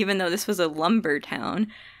wood, even though this was a lumber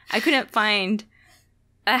town. I couldn't find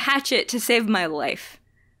a hatchet to save my life.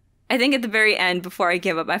 I think at the very end, before I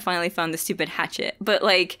gave up, I finally found the stupid hatchet. But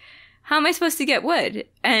like, how am I supposed to get wood?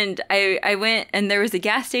 And I went and there was a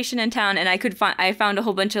gas station in town and I found a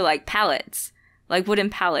whole bunch of like pallets, like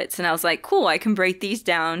wooden pallets. And I was like, cool, I can break these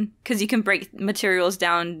down because you can break materials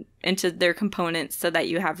down into their components so that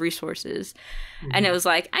you have resources. And it was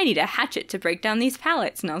like, I need a hatchet to break down these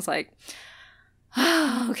pallets. And I was like,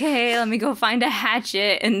 oh, okay, let me go find a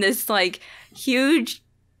hatchet in this like huge,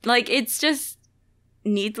 like it's just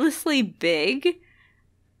needlessly big,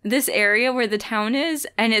 this area where the town is,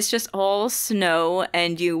 and it's just all snow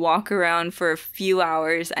and you walk around for a few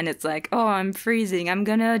hours and it's like, oh, I'm freezing, I'm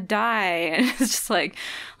gonna die. And it's just like,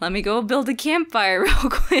 let me go build a campfire real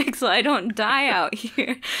quick so I don't die out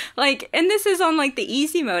here. Like, and this is on like the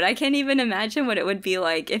easy mode. I can't even imagine what it would be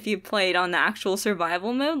like if you played on the actual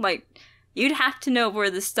survival mode. Like, you'd have to know where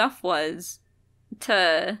the stuff was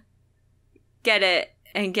to get it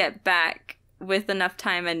and get back with enough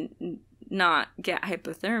time and not get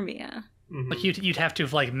hypothermia. Like you'd have to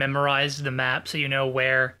have like memorized the map so you know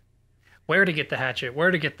where to get the hatchet,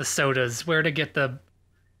 where to get the sodas, where to get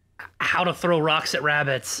how to throw rocks at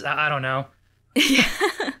rabbits. I don't know.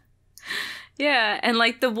 Yeah, and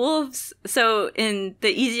like the wolves, so in the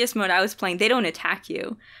easiest mode I was playing, they don't attack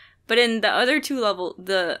you. But in the other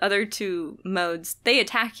two modes, they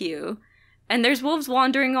attack you. And there's wolves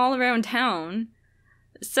wandering all around town.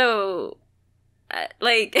 So,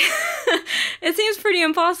 like, it seems pretty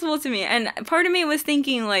impossible to me. And part of me was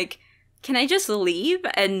thinking, like, can I just leave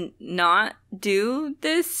and not do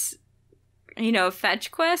this,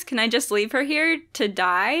 fetch quest? Can I just leave her here to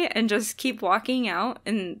die and just keep walking out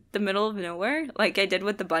in the middle of nowhere? Like I did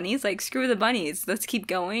with the bunnies? Like, screw the bunnies. Let's keep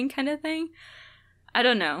going kind of thing. I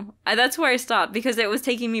don't know. That's where I stopped because it was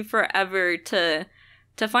taking me forever to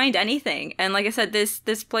find anything. And like I said,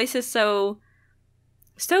 this place is so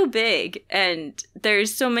big and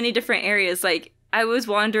there's so many different areas. Like I was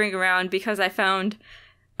wandering around because I found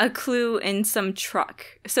a clue in some truck.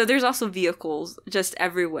 So there's also vehicles just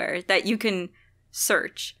everywhere that you can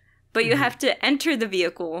search. But you have to enter the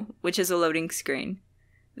vehicle, which is a loading screen.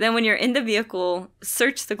 Then when you're in the vehicle,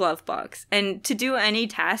 search the glove box. And to do any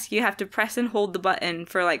task, you have to press and hold the button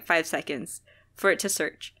for like 5 seconds for it to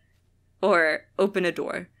search. Or open a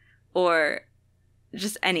door. Or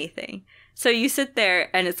just anything. So you sit there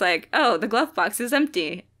and it's like, oh, the glove box is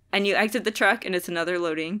empty. And you exit the truck and it's another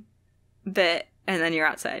loading bit. And then you're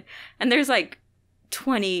outside. And there's like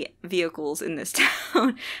 20 vehicles in this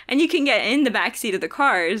town. And you can get in the backseat of the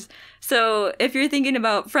cars. So if you're thinking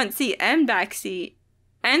about front seat and back seat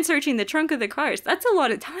and searching the trunk of the cars, that's a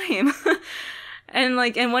lot of time. And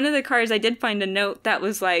like in one of the cars, I did find a note that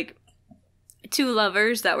was like 2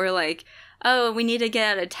 lovers that were like, oh, we need to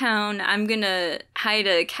get out of town. I'm going to hide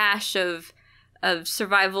a cache of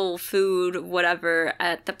survival food, whatever,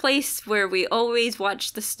 at the place where we always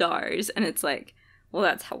watch the stars. And it's like, well,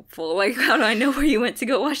 that's helpful. Like, how do I know where you went to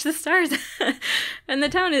go watch the stars? And the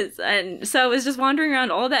town is, and so I was just wandering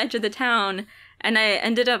around all the edge of the town. And I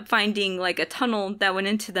ended up finding like a tunnel that went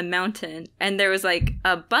into the mountain, and there was like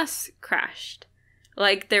a bus crashed.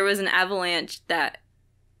 Like there was an avalanche that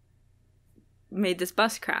made this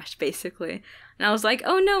bus crash, basically. And I was like,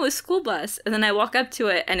 oh no, a school bus. And then I walk up to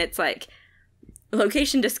it, and it's like,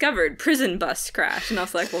 location discovered, prison bus crash. And I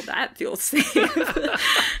was like, well, that feels safe.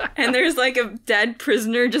 And there's like a dead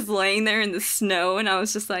prisoner just laying there in the snow. And I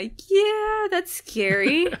was just like, yeah, that's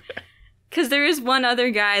scary. Because there is one other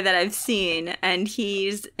guy that I've seen, and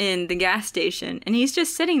he's in the gas station, and he's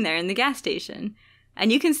just sitting there in the gas station.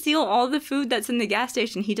 And you can steal all the food that's in the gas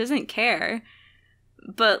station. He doesn't care.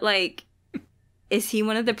 But, like, is he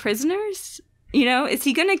one of the prisoners? You know, is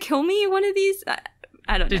he gonna kill me one of these?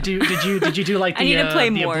 I don't know. Did you do like the, I need to play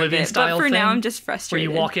the more Oblivion of it, style but for thing, now I'm just frustrated.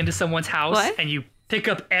 where you walk into someone's house What? and you pick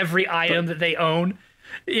up every item that they own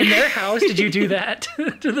in their house? Did you do that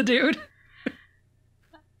to the dude?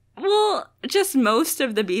 Well, just most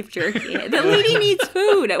of the beef jerky. The lady needs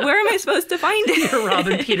food. Where am I supposed to find it? You're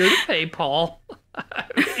robbing Peter to pay Paul.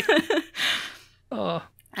 Oh.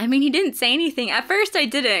 I mean, he didn't say anything. At first I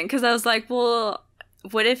didn't, because I was like, well,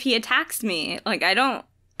 what if he attacks me? Like, I don't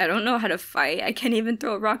know how to fight. I can't even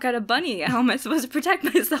throw a rock at a bunny. How am I supposed to protect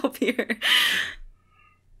myself here?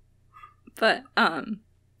 But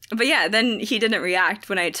yeah, then he didn't react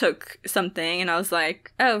when I took something, and I was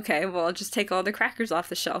like, oh, okay, well, I'll just take all the crackers off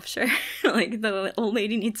the shelf, sure. Like, the old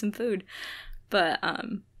lady needs some food. But,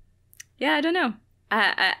 yeah, I don't know.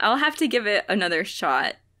 I'll have to give it another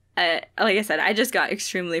shot. Like I said, I just got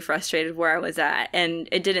extremely frustrated where I was at, and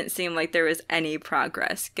it didn't seem like there was any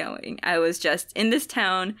progress going. I was just in this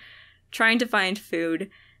town trying to find food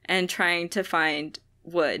and trying to find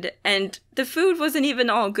wood. And the food wasn't even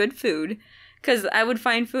all good food. Because I would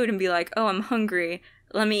find food and be like, oh, I'm hungry.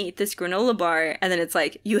 Let me eat this granola bar. And then it's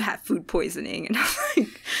like, you have food poisoning. And I'm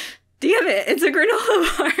like, damn it, it's a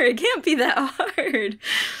granola bar. It can't be that hard.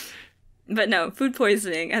 But no, food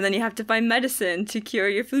poisoning. And then you have to find medicine to cure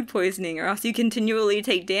your food poisoning, or else you continually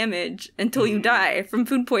take damage until you die from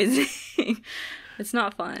food poisoning. It's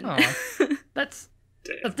not fun. That's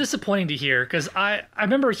disappointing to hear, because I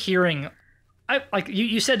remember hearing, like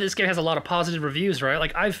you said this game has a lot of positive reviews, right?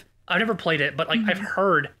 Like I've never played it, but like I've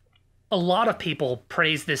heard a lot of people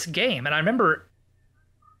praise this game, and I remember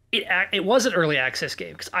it was an early access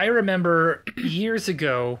game, because I remember years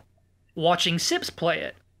ago watching Sips play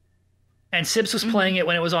it, and Sips was playing it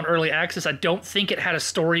when it was on early access. I don't think it had a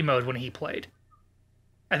story mode when he played.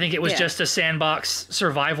 I think it was just a sandbox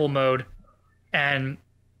survival mode, and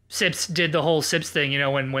Sips did the whole Sips thing. You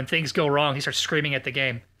know, when things go wrong, he starts screaming at the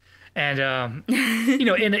game. And you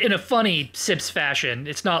know, in a funny Sips fashion.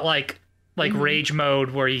 It's not like rage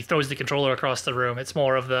mode where he throws the controller across the room. It's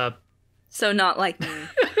more of the not like me,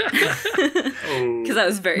 because I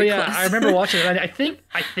was very close. I remember watching it. And I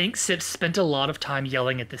think Sips spent a lot of time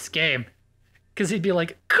yelling at this game, because he'd be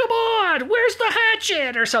like, "Come on, where's the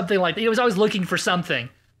hatchet?" or something like that. He was always looking for something.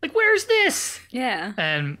 Like, where's this? Yeah.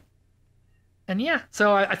 And yeah,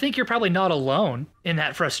 so I think you're probably not alone in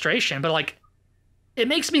that frustration, but like, it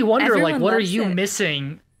makes me wonder, everyone like, what are loves you it.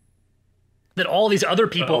 missing that all these other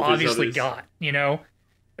people obviously got, you know?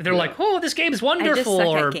 They're like, oh, this game's wonderful, I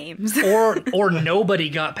just suck at games. or nobody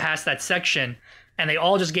got past that section, and they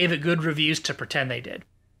all just gave it good reviews to pretend they did.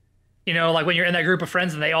 You know, like when you're in that group of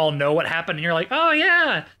friends and they all know what happened, and you're like, oh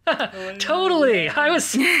yeah, totally. That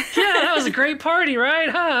was a great party, right?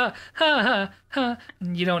 Ha ha ha ha.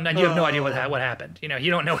 You have no idea what happened. You know, you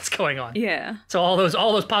don't know what's going on. Yeah. So all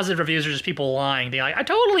those positive reviews are just people lying. They're like, I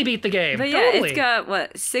totally beat the game. But yeah, totally.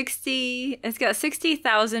 it's got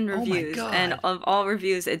 60,000 reviews, God. and of all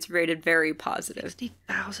reviews, it's rated very positive.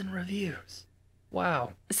 60,000 reviews.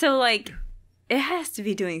 Wow. So like, it has to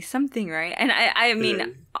be doing something right. And I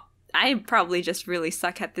mean, I probably just really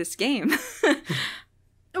suck at this game.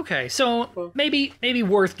 Okay, so maybe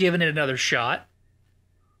worth giving it another shot.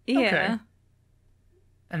 Yeah. Okay.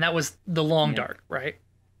 And that was The Long Dark, right?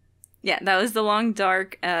 Yeah, that was The Long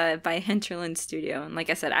Dark by Hinterland Studio. And like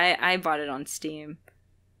I said, I bought it on Steam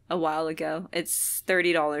a while ago. It's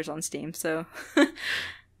 $30 on Steam, so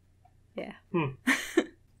yeah.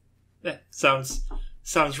 Yeah,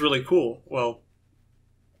 sounds really cool. Well,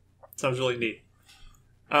 sounds really neat.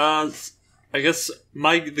 I guess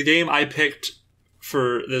the game I picked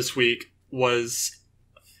for this week was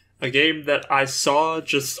a game that I saw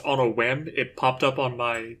just on a whim. It popped up on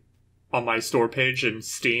my store page in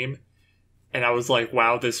Steam, and I was like,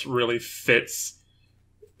 wow, this really fits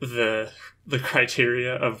the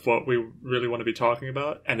criteria of what we really want to be talking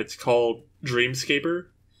about. And it's called Dreamscaper.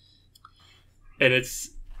 And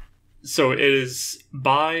it's So it is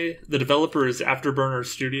by the developers Afterburner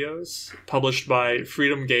Studios, published by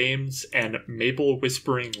Freedom Games and Maple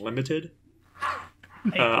Whispering Limited.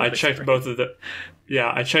 I checked both of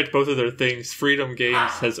their things. Freedom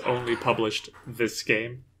Games has only published this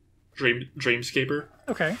game, Dreamscaper.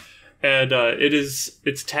 Okay. And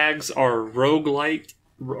its tags are roguelike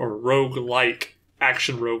or roguelike,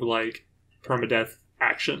 action roguelike, permadeath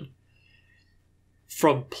action.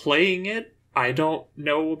 From playing it, I don't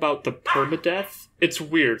know about the permadeath. It's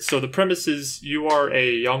weird. So the premise is you are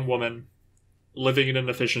a young woman living in an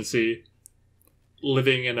efficiency,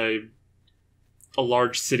 living in a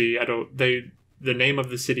large city. The name of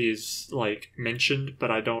the city is like mentioned,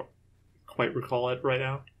 but I don't quite recall it right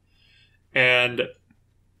now. And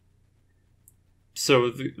so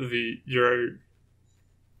the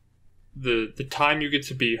time you get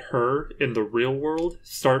to be her in the real world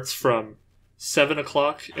starts from 7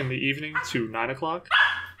 o'clock in the evening to 9 o'clock.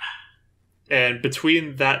 And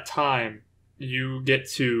between that time, you get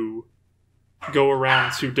to go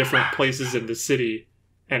around to different places in the city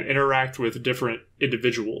and interact with different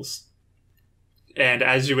individuals. And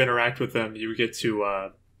as you interact with them, you get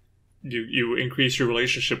to, you increase your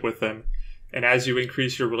relationship with them. And as you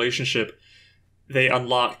increase your relationship, they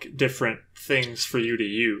unlock different things for you to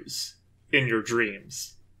use in your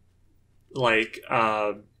dreams. Like,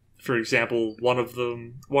 for example, one of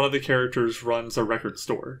the characters runs a record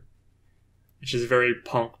store, which is a very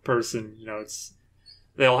punk person. You know,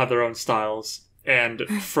 they all have their own styles, and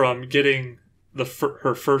from getting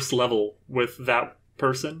her first level with that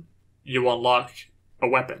person, you unlock a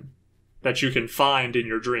weapon that you can find in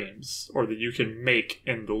your dreams, or that you can make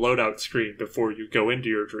in the loadout screen before you go into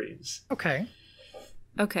your dreams. Okay.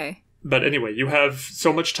 But anyway, you have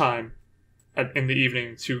so much time in the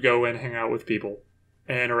evening to go and hang out with people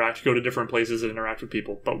and go to different places and interact with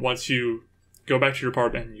people. But once you go back to your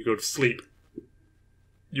apartment and you go to sleep,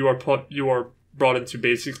 you are brought into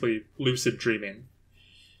basically lucid dreaming.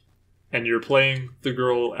 And you're playing the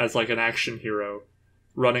girl as like an action hero,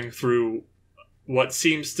 running through what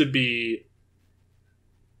seems to be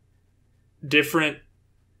different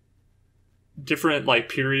like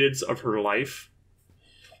periods of her life.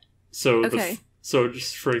 So so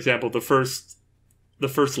just for example, the first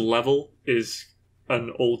level is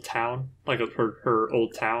an old town, like her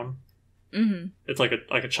old town. Mm-hmm. It's like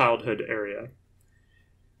a childhood area,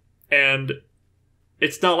 and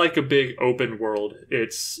it's not like a big open world.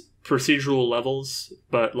 It's procedural levels,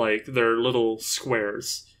 but like they're little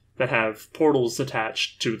squares that have portals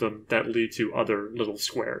attached to them that lead to other little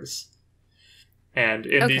squares. And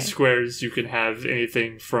in these squares, you can have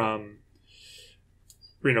anything from,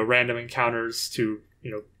 you know, random encounters to,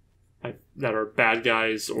 you know, that are bad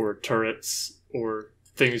guys or turrets or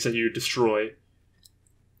things that you destroy,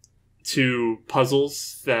 to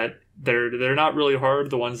puzzles that they're not really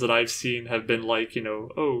hard. The ones that I've seen have been like, you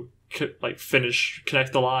know,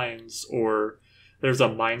 connect the lines, or there's a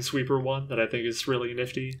Minesweeper one that I think is really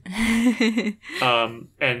nifty.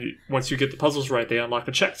 And once you get the puzzles right, they unlock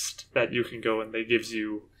a chest that you can go and they gives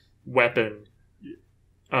you weapon.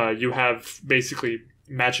 You have basically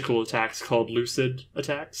magical attacks called lucid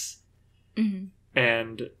attacks. Mm-hmm.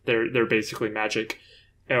 And they're basically magic,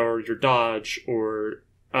 or your dodge, or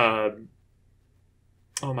oh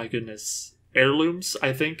my goodness, heirlooms,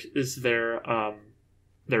 I think, is their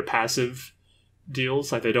passive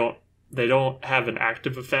deals. Like they don't have an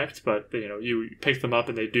active effect, but you know, you pick them up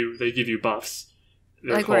and they give you buffs.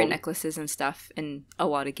 They're like wearing necklaces and stuff in a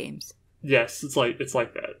lot of games. Yes, it's like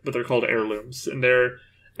that, but they're called heirlooms, and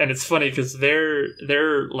it's funny because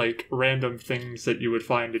they're like random things that you would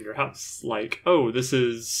find in your house. Like, oh, this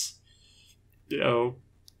is, you know,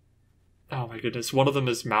 oh my goodness, one of them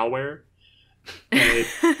is malware. And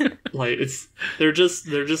they're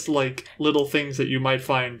just like little things that you might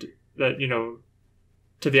find that, you know,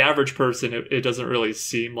 to the average person it doesn't really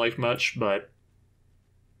seem like much, but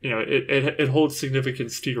you know, it holds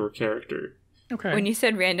significance to your character. Okay. When you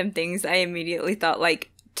said random things, I immediately thought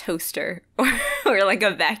like toaster or like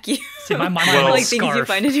a vacuum. See, my like things scarf. you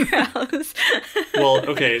find in your house. Well,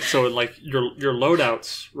 okay, so like your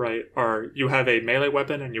loadouts, right, are you have a melee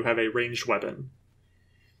weapon and you have a ranged weapon.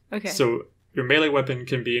 Okay. So your melee weapon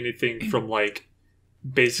can be anything from like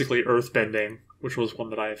basically earthbending, which was one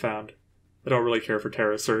that I found. I don't really care for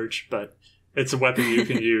Terra Surge, but it's a weapon you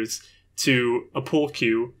can use, to a pull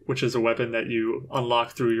cue, which is a weapon that you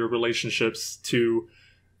unlock through your relationships, to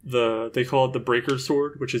they call it the Breaker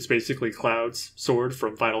Sword, which is basically Cloud's sword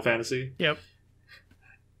from Final Fantasy. Yep.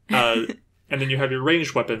 And then you have your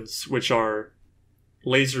ranged weapons, which are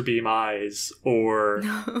laser beam eyes, or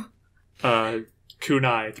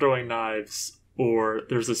kunai, throwing knives, or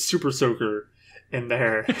there's a super soaker in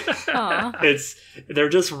there. Aw. They're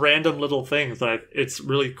just random little things that it's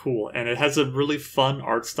really cool, and it has a really fun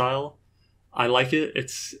art style. I like it.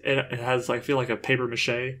 It has, I feel like, a paper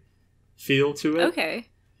mache feel to it. Okay.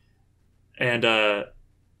 And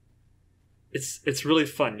it's really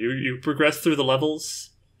fun. You progress through the levels,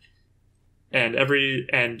 and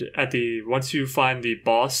once you find the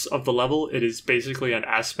boss of the level, it is basically an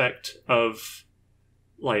aspect of,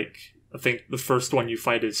 like, I think the first one you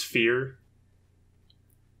fight is Fear.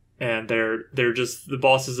 And they're just the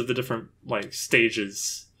bosses of the different, like,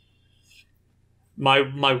 stages. My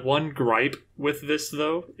one gripe with this,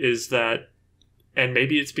 though, is that, and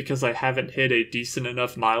maybe it's because I haven't hit a decent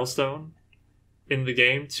enough milestone in the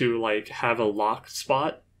game to, like, have a locked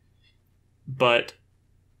spot, but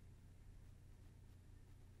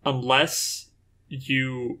whenever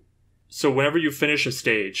you finish a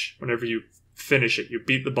stage, whenever you finish it, you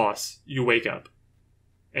beat the boss, you wake up,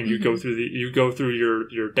 and you go through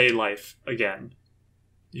your day life again.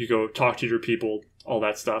 You go talk to your people, all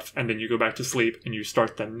that stuff, and then you go back to sleep and you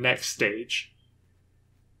start the next stage,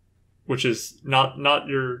 which is not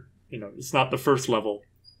your, it's not the first level,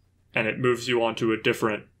 and it moves you onto a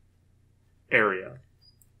different area,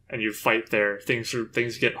 and you fight there.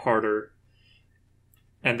 Things get harder,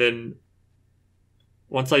 and then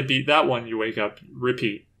once I beat that one, you wake up,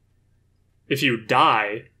 repeat. If you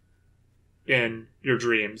die in your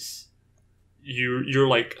dreams, you're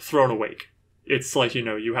like thrown awake. It's like,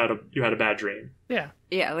 you had a bad dream. Yeah.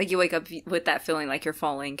 Yeah, like you wake up with that feeling like you're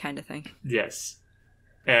falling kind of thing. Yes.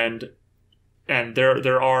 And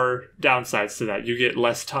there are downsides to that. You get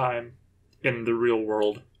less time in the real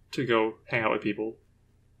world to go hang out with people.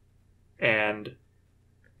 And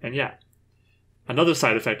yeah. Another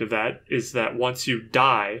side effect of that is that once you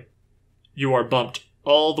die, you are bumped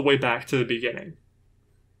all the way back to the beginning.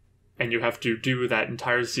 And you have to do that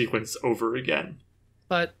entire sequence over again.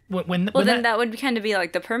 But that would kind of be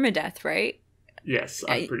like the permadeath, right? Yes,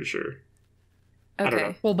 I'm pretty sure. Okay. I don't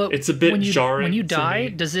know. Well, but it's a bit jarring. When you die,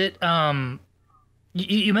 does it?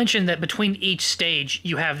 You mentioned that between each stage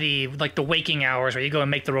you have the waking hours where you go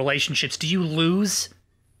and make the relationships. Do you lose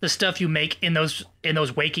the stuff you make in those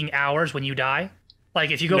waking hours when you die? Like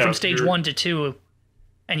if you go from stage 1 to 2,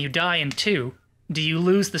 and you die in 2, do you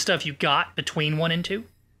lose the stuff you got between 1 and 2?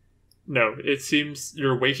 No, it seems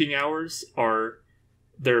your waking hours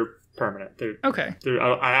they're permanent. Okay.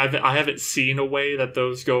 I haven't seen a way that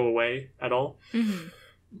those go away at all. Mm-hmm.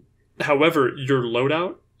 However, your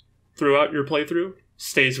loadout throughout your playthrough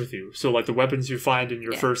stays with you. So, like, the weapons you find in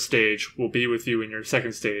your first stage will be with you in your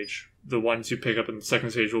second stage. The ones you pick up in the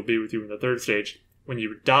second stage will be with you in the third stage. When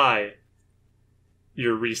you die,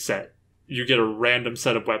 you're reset. You get a random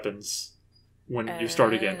set of weapons when you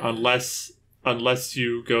start again, unless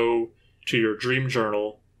you go to your dream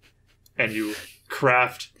journal and you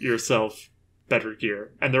craft yourself better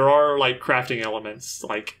gear. And there are, like, crafting elements,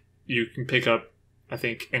 like you can pick up, I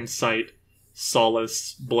think, Insight,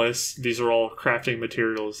 Solace, Bliss. These are all crafting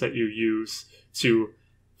materials that you use to,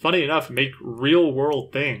 funny enough, make real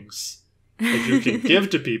world things that you can give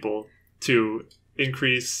to people to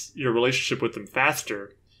increase your relationship with them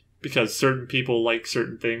faster. Because certain people like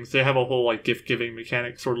certain things. They have a whole, like, gift giving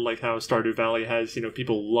mechanic, sort of like how Stardew Valley has,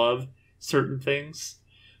 people love certain things.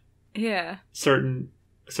 Yeah. Certain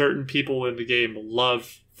people in the game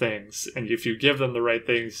love things, and if you give them the right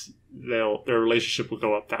things, their relationship will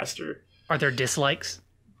go up faster. Are there dislikes?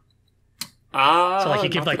 So like you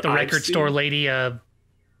give like the record store lady a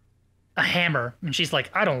hammer, and she's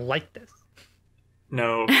like, I don't like this.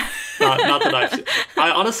 No, not that I've seen.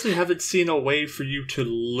 I honestly haven't seen a way for you to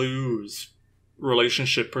lose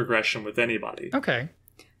relationship progression with anybody. Okay.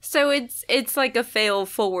 So it's like a fail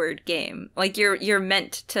forward game. Like you're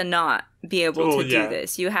meant to not be able to do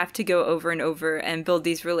this. You have to go over and over and build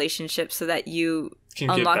these relationships so that you can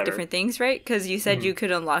unlock different things, right? Because you said you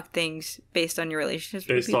could unlock things based on your relationships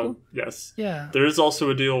with people. Yes. Yeah. There is also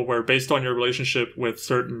a deal where based on your relationship with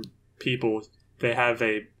certain people, they have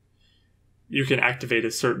you can activate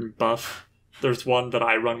a certain buff. There's one that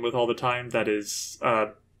I run with all the time that is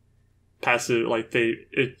passive, like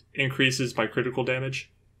it increases my critical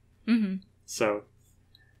damage. Mm-hmm. So,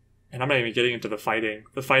 and I'm not even getting into the fighting.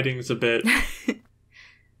 The fighting is a bit,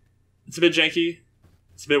 it's a bit janky,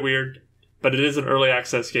 it's a bit weird, but it is an early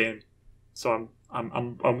access game, so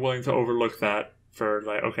I'm willing to overlook that for,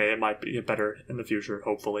 like, okay, it might be better in the future,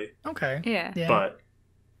 hopefully. Okay. Yeah.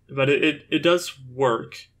 But it does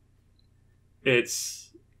work.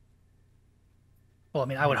 Well, I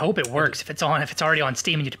mean, I would hope it works if it's already on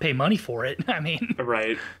Steam and you have to pay money for it. I mean,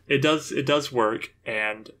 right. It does work,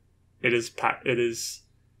 and it is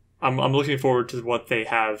I'm looking forward to what they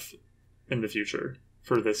have in the future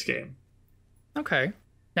for this game. Okay.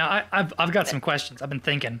 Now I've got some questions. I've been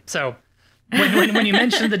thinking. So when you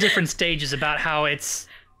mentioned the different stages about how it's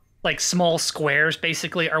like small squares,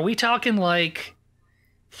 basically, are we talking like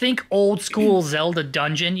think old school Zelda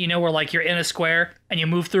dungeon? You know, where like you're in a square and you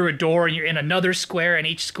move through a door and you're in another square and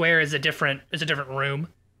each square is a different room.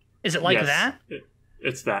 Is it like that?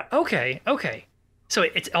 It's that. Okay. So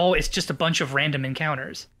it's just a bunch of random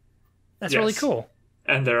encounters. That's really cool.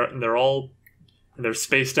 And they're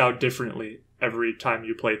spaced out differently every time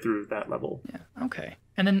you play through that level. Yeah. Okay.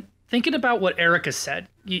 And then thinking about what Erica said,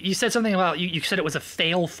 you said something about you said it was a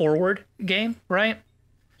fail forward game, right?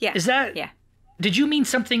 Yeah. Is that? Yeah. Did you mean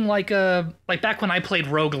something like back when I played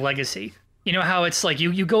Rogue Legacy? You know how it's like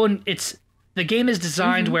you go and the game is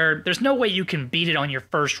designed where there's no way you can beat it on your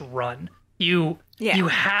first run. You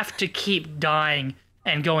have to keep dying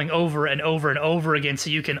and going over and over and over again so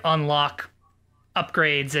you can unlock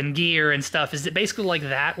upgrades and gear and stuff. Is it basically like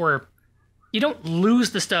that where you don't lose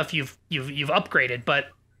the stuff you've upgraded, but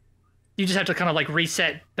you just have to kind of like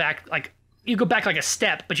reset back, like you go back like a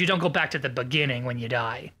step, but you don't go back to the beginning when you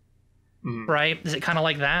die. Right? Is it kind of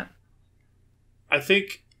like that? I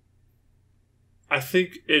think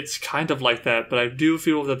it's kind of like that, but I do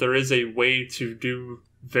feel that there is a way to do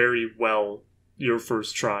very well your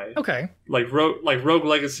first try. Okay. Like Rogue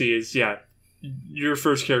Legacy is, your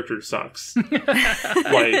first character sucks.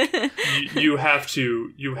 Like you have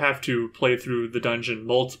to play through the dungeon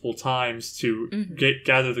multiple times to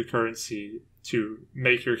gather the currency to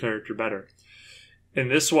make your character better. In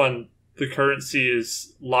this one, the currency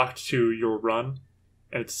is locked to your run.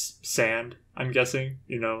 It's sand, I'm guessing.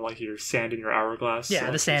 You know, like your sand in your hourglass.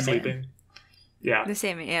 Yeah, the sand sleeping. Yeah. The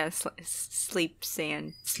same, sleep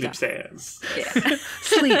sand Sleep stuff. sands. Yeah.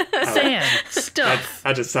 Sleep, sand, stuff.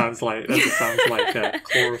 That just sounds like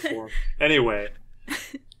chloroform. Anyway,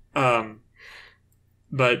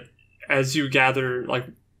 but as you gather, like,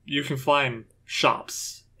 you can find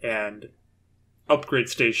shops and upgrade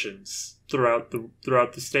stations throughout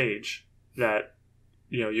the stage that,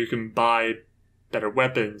 you know, you can buy better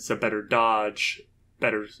weapons, a better dodge,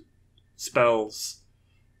 better spells.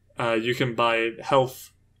 You can buy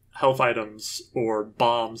health items or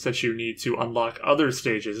bombs that you need to unlock other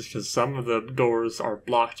stages, because some of the doors are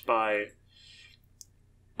blocked by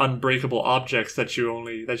unbreakable objects that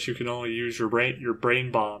you can only use your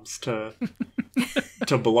brain bombs to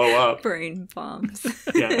blow up. Brain bombs.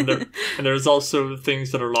 Yeah, and there's also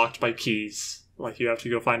things that are locked by keys. Like you have to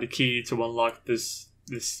go find a key to unlock this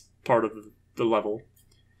part of the level.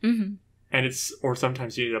 Mm-hmm. And or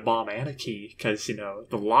sometimes you need a bomb and a key because, you know,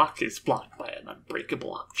 the lock is blocked by an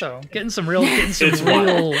unbreakable object. So getting some real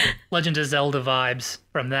Legend of Zelda vibes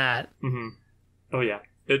from that. Mm-hmm. Oh yeah,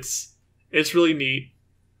 it's really neat.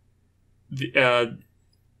 I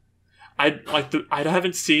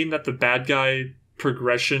haven't seen that the bad guy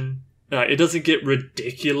progression. It doesn't get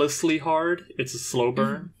ridiculously hard. It's a slow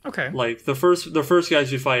burn. Okay. Like the first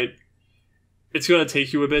guys you fight, it's going to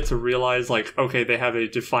take you a bit to realize, like, okay, they have a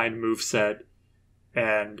defined move set,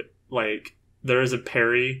 and, like, there is a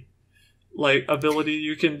parry, like, ability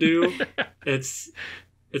you can do. It's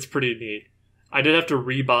pretty neat. I did have to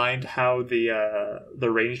rebind how the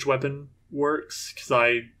ranged weapon works, because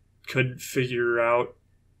I couldn't figure out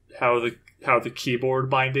how the keyboard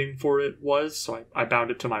binding for it was, so I bound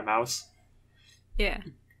it to my mouse. Yeah.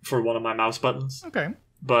 For one of my mouse buttons. Okay.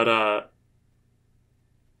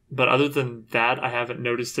 But other than that, I haven't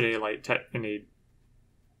noticed any any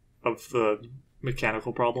of the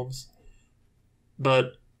mechanical problems.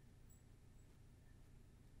 But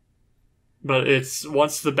it's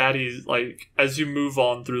once the baddies, like, as you move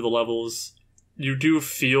on through the levels, you do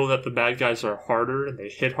feel that the bad guys are harder and they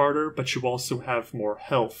hit harder, but you also have more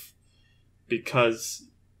health because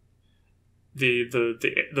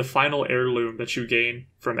the final heirloom that you gain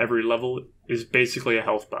from every level is basically a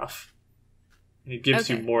health buff. It gives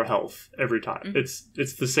you more health every time. Mm-hmm.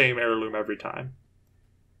 It's the same heirloom every time.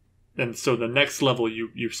 And so the next level,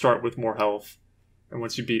 you start with more health. And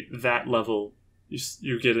once you beat that level,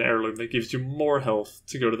 you get an heirloom that gives you more health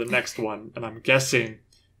to go to the next one. And I'm guessing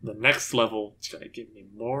the next level is going to give me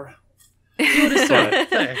more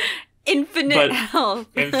health. Infinite health.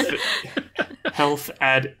 Health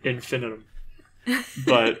ad infinitum.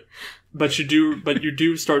 But you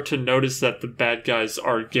do start to notice that the bad guys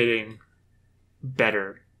are getting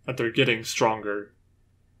better, that they're getting stronger,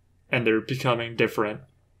 and they're becoming different,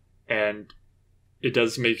 and it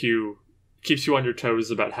does keeps you on your toes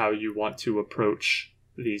about how you want to approach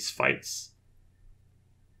these fights.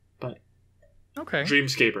 But okay,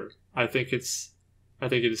 Dreamscaper, I think it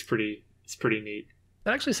is pretty neat.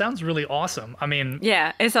 That actually sounds really awesome. I mean,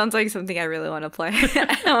 Yeah, it sounds like something I really want to play.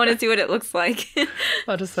 I want to see what it looks like.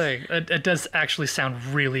 I'll just say it does actually sound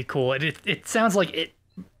really cool. It sounds like it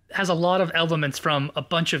has a lot of elements from a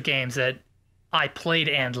bunch of games that I played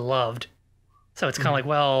and loved. So it's kind of like,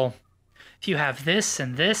 well, if you have this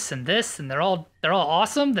and this and this, and they're all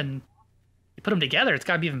awesome, then you put them together, it's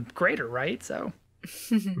got to be even greater, right? So.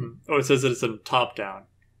 Oh, it says that it's a top-down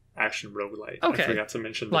action roguelite. Okay. I forgot to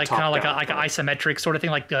mention the like kind of top-down like an isometric sort of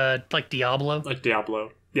thing, like Diablo. Like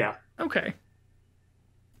Diablo, yeah. Okay.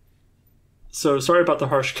 So sorry about the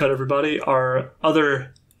harsh cut, everybody. Our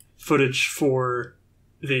other footage for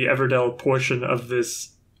the Everdell portion of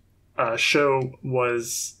this show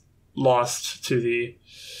was lost to the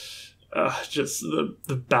just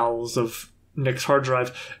the bowels of Nick's hard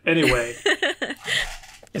drive. Anyway,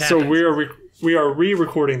 so we are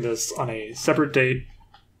re-recording this on a separate date,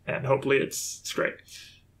 and hopefully it's great.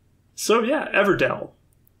 So yeah, Everdell.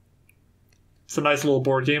 It's a nice little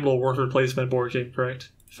board game, little worker placement board game,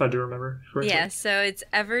 correct? If I do remember correctly. Yeah, so it's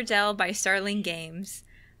Everdell by Starling Games.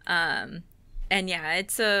 And yeah,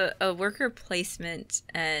 it's a worker placement,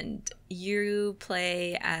 and you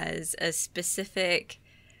play as a specific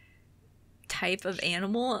type of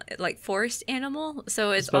animal, like forest animal.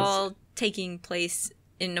 So it's all taking place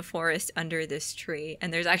in the forest under this tree.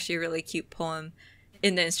 And there's actually a really cute poem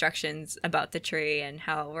in the instructions about the tree and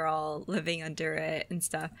how we're all living under it and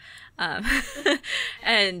stuff.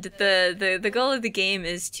 And the goal of the game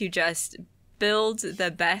is to just build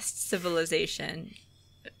the best civilization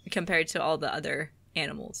compared to all the other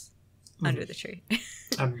animals under the tree.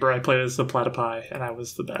 I remember I played as the platypi, and I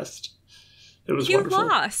was the best. It was wonderful. You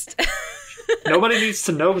lost. Nobody needs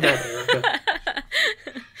to know that, Erica.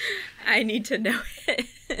 I need to know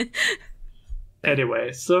it.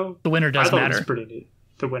 Anyway, so the winner does I thought matter. It was pretty neat.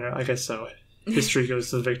 The winner, I guess so. History goes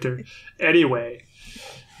to the victor. Anyway,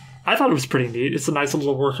 I thought it was pretty neat. It's a nice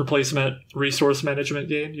little worker placement, resource management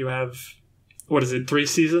game. You have, 3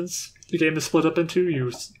 seasons the game is split up into?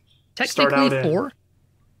 You start out Technically 4.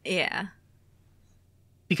 Yeah.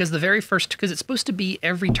 Because it's supposed to be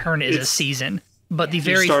every turn is a season, but the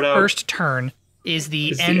very first turn is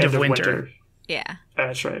the end of winter. Yeah.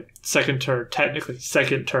 That's right. Second turn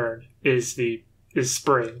is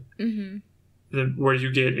spring. Mm-hmm. Then where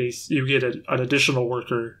you get an additional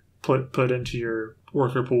worker put into your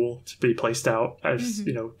worker pool to be placed out as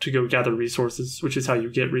to go gather resources, which is how you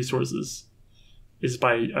get resources, is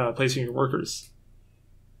by placing your workers.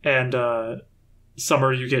 And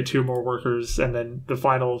summer you get 2 more workers, and then the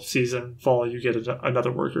final season, fall, you get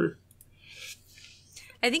another worker.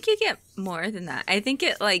 I think you get more than that. I think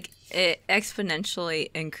it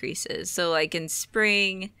exponentially increases. So like in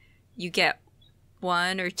spring, you get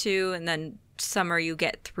 1 or 2, and then summer you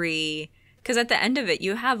get 3. Because at the end of it,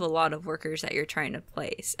 you have a lot of workers that you're trying to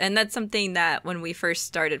place. And that's something that when we first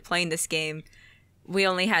started playing this game, we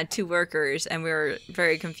only had 2 workers, and we were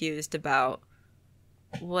very confused about,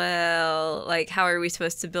 well, like, how are we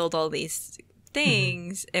supposed to build all these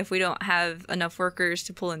things if we don't have enough workers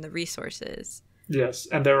to pull in the resources? Yes,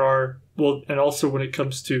 and there are, and also when it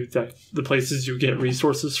comes to the places you get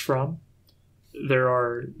resources from, there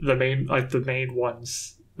are the main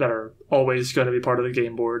ones that are always going to be part of the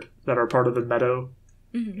game board, that are part of the meadow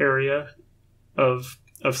area of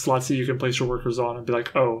slots that you can place your workers on and be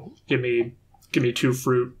like, oh, give me 2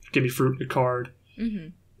 fruit, give me fruit and a card,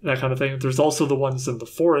 that kind of thing. There's also the ones in the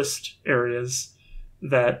forest areas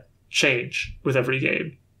that change with every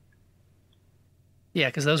game. Yeah,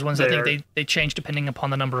 because those ones, I think they change depending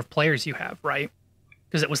upon the number of players you have, right?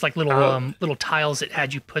 Because it was like little tiles that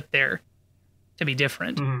had you put there to be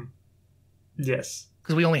different. Mm-hmm. Yes.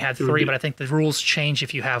 Because we only had 3, but I think the rules change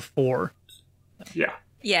if you have 4. Yeah.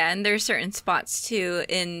 Yeah, and there's certain spots too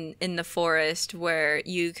in the forest where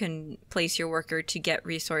you can place your worker to get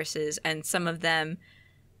resources, and some of them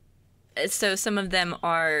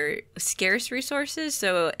are scarce resources.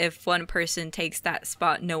 So if one person takes that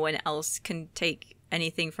spot, no one else can take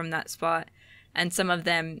anything from that spot. And some of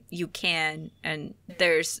them you can, and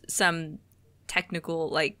there's some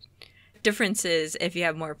technical differences if you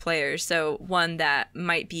have more players. So one that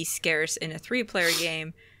might be scarce in a 3-player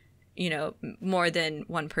game, more than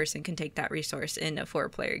one person can take that resource in a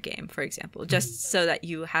 4-player game, for example, just so that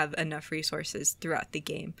you have enough resources throughout the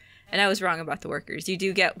game. And I was wrong about the workers. You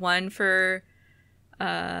do get 1 for,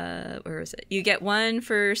 where was it? You get 1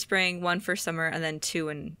 for spring, 1 for summer, and then 2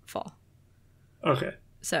 in fall. Okay.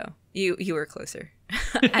 So you were closer.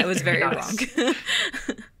 I was very wrong.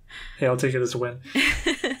 Hey, I'll take it as a win.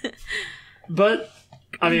 But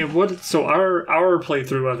I mean, so our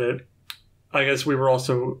playthrough of it, I guess we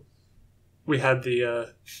we had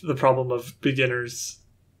the problem of beginners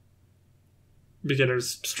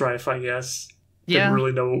strife, I guess. Yeah. Didn't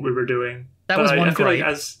really know what we were doing. That was one I feel gripe.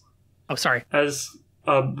 like Oh, sorry.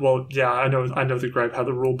 well, yeah, I know the gripe, how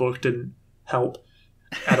the rule book didn't help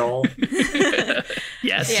at all.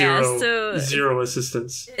 Yes. Zero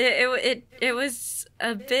assistance. It was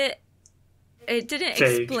a bit. It didn't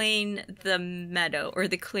Vague. explain the meadow or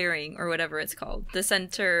the clearing or whatever it's called, the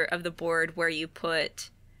center of the board where you put.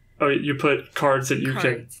 Oh, you put cards that you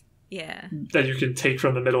can take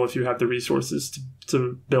from the middle if you have the resources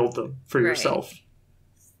to build them for yourself.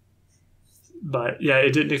 But yeah,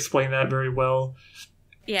 it didn't explain that very well.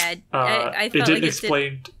 Yeah, I felt it didn't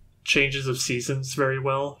explain changes of seasons very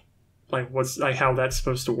well, like how that's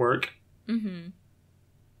supposed to work. Mm-hmm.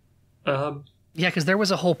 Yeah, because there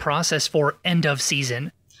was a whole process for end of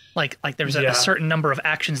season, like there's a certain number of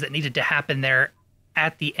actions that needed to happen there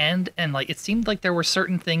at the end, and like it seemed like there were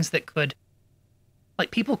certain things that could, like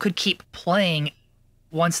people could keep playing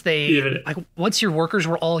once once your workers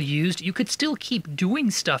were all used, you could still keep doing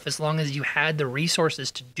stuff as long as you had the resources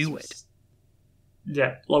to do it.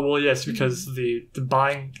 Mm-hmm. Well, yes, because the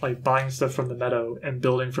buying stuff from the meadow and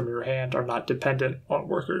building from your hand are not dependent on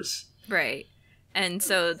workers. Right. And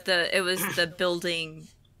so it was the building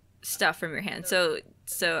stuff from your hand. So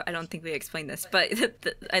I don't think we explained this, but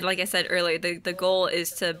like I said earlier, the goal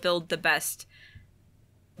is to build the best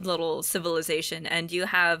little civilization, and you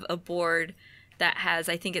have a board that has,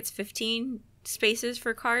 I think it's 15 spaces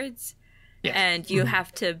for cards. Yes. And you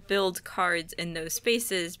have to build cards in those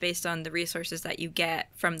spaces based on the resources that you get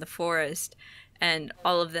from the forest. And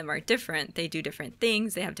all of them are different. They do different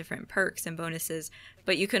things. They have different perks and bonuses.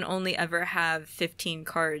 But you can only ever have 15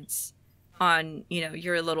 cards on,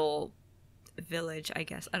 your little village, I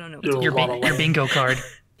guess. I don't know. Your bingo card.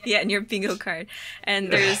 Yeah, and your bingo card.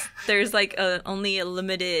 And there's like only a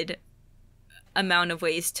limited amount of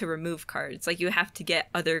ways to remove cards. Like you have to get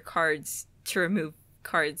other cards to remove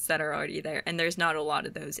cards that are already there. And there's not a lot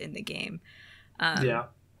of those in the game. I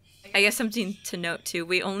guess something to note too,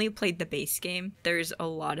 we only played the base game. There's a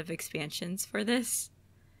lot of expansions for this.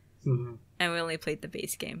 Mm-hmm. And we only played the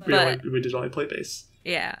base game. We did only play base.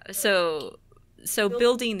 Yeah. So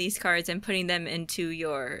building these cards and putting them into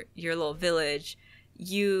your little village,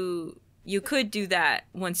 you could do that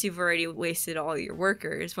once you've already wasted all your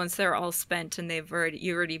workers. Once they're all spent and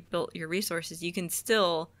you already built your resources, you can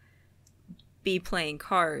still be playing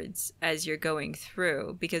cards as you're going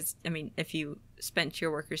through, because if you spent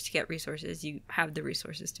your workers to get resources, you have the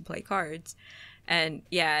resources to play cards. And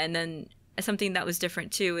then something that was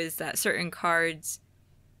different too is that certain cards,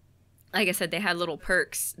 like I said, they had little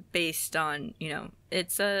perks based on,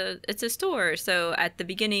 it's a store, so at the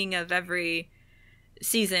beginning of every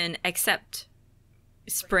season except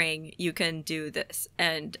spring you can do this.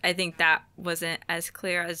 And I think that wasn't as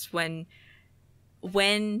clear as when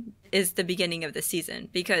is the beginning of the season,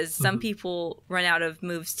 because some people run out of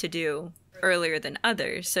moves to do earlier than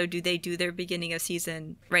others. So do they do their beginning of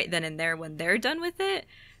season right then and there when they're done with it,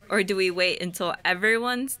 or do we wait until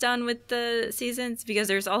everyone's done with the seasons? Because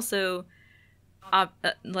there's also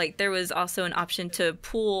there was also an option to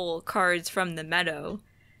pull cards from the meadow.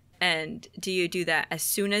 And do you do that as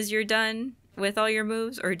soon as you're done with all your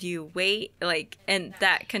moves, or do you wait? And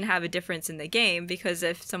that can have a difference in the game, because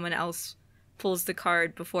if someone else pulls the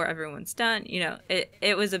card before everyone's done,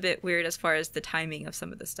 it was a bit weird as far as the timing of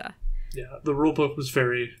some of the stuff. Yeah, the rulebook was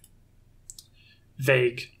very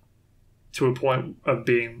vague to a point of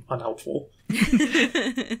being unhelpful.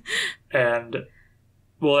 and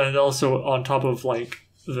also on top of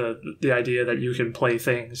the idea that you can play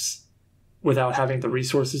things without having the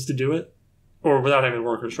resources to do it, or without having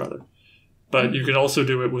workers rather. But you can also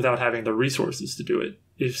do it without having the resources to do it.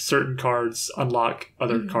 If certain cards unlock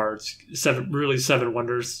other cards, seven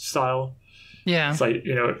wonders style. Yeah. It's like,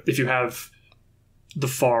 if you have the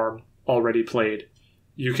farm already played,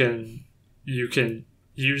 you can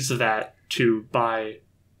use that to buy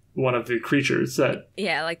one of the creatures that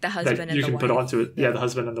like the husband and the wife. You can put onto it. Yeah, the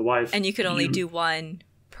husband and the wife. And you could only do one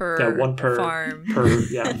per farm.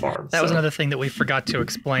 Farm. That was another thing that we forgot to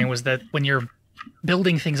explain, was that when you're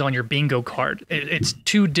building things on your bingo card, it's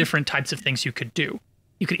two different types of things you could do.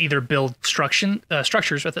 You could either build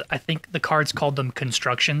structures with it. I think the cards called them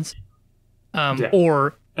constructions,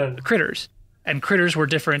 or critters. And critters were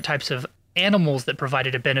different types of animals that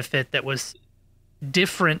provided a benefit that was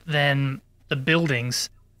different than the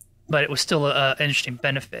buildings, but it was still an interesting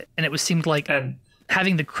benefit. And it seemed like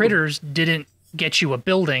having the critters didn't get you a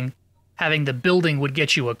building. Having the building would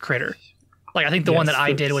get you a critter. Like, I think the one that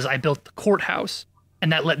I did was I built the courthouse,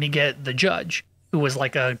 and that let me get the judge, who was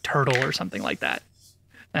like a turtle or something like that.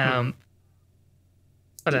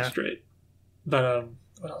 But It's great. But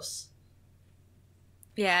what else?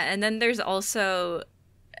 Yeah, and then there's also,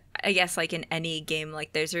 I guess, like in any game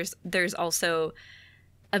like there's also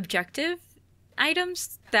objective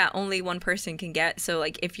items that only one person can get. So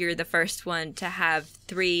like if you're the first one to have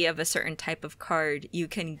 3 of a certain type of card, you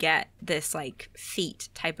can get this like feat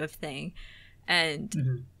type of thing.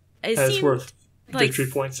 And it's worth victory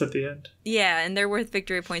points at the end. Yeah, and they're worth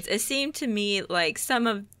victory points. It seemed to me like some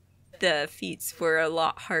of the feats were a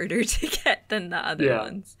lot harder to get than the other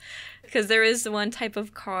ones. Because there is one type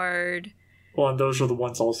of card. Well, and those are the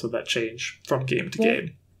ones also that change from game to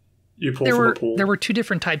game. You pull from a pool. There were 2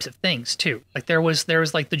 different types of things too. Like there was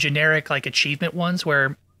like the generic like achievement ones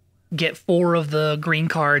where get 4 of the green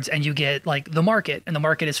cards and you get like the market, and the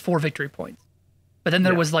market is 4 victory points. But then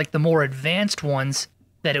there was like the more advanced ones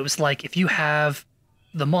that it was like if you have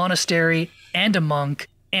the monastery and a monk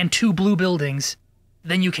and 2 blue buildings,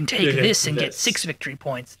 then you can take this and get 6 victory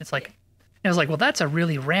points. It's like, I was like, well, that's a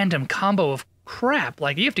really random combo of crap.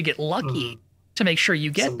 Like you have to get lucky to make sure you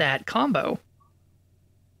get that combo.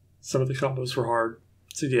 Some of the combos were hard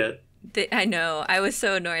to get. I know. I was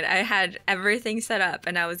so annoyed. I had everything set up,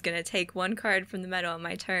 and I was going to take 1 card from the meadow on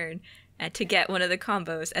my turn and to get one of the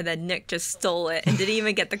combos, and then Nick just stole it and didn't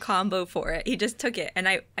even get the combo for it. He just took it, and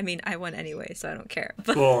I mean, I won anyway, so I don't care.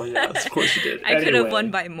 But well, yes, of course you did. I could have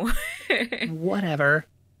won by more. Whatever.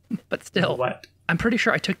 But still, I'm pretty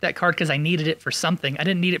sure I took that card because I needed it for something. I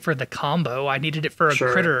didn't need it for the combo. I needed it for a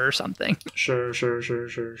critter or something. Sure.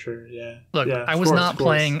 Yeah. Look, yeah, I was not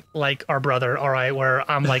playing like our brother, all right,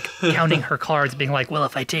 where I'm like counting her cards, being like, well,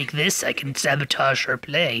 if I take this, I can sabotage her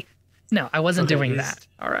play. No, I wasn't doing that.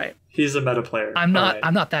 All right. He's a meta player. I'm not. Right.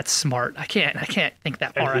 I'm not that smart. I can't think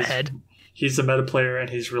that far ahead. He's a meta player, and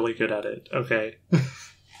he's really good at it. Okay.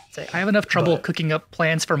 I have enough trouble cooking up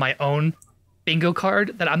plans for my own bingo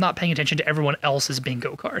card that I'm not paying attention to everyone else's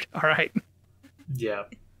bingo card. All right. Yeah,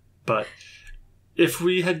 but if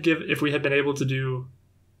we had been able to do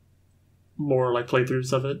more like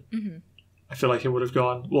playthroughs of it, I feel like it would have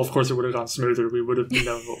gone. Well, of course, it would have gone smoother. We would have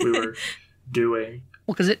known what we were doing.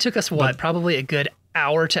 Well, because it took us probably a good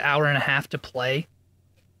hour to hour and a half to play.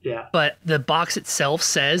 Yeah. But the box itself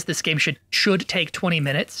says this game should take 20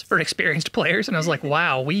 minutes for experienced players, and I was like,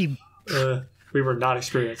 wow, we were not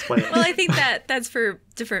experienced players. Well, I think that's for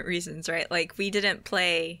different reasons, right? Like, we didn't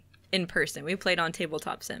play in person. We played on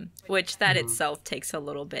Tabletop Sim, which that itself takes a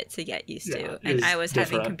little bit to get used to. And I was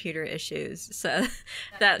having computer issues, so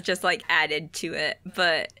that just, like, added to it.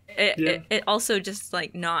 But it also just,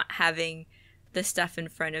 like, not having the stuff in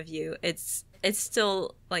front of you, it's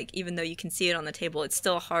still, like, even though you can see it on the table, it's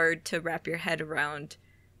still hard to wrap your head around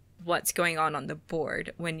what's going on the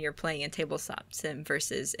board when you're playing in Tabletop Sim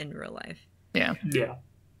versus in real life. Yeah. Yeah.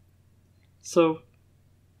 So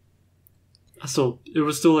it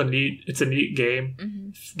was still a neat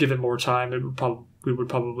game. Given more time, it would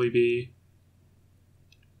probably be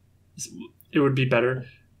better.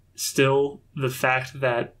 Still, the fact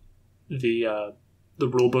that the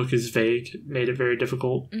rulebook is vague made it very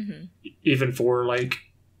difficult, even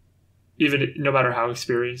no matter how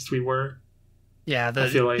experienced we were. Yeah,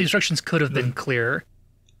 the instructions could have been clearer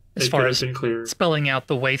as far as spelling out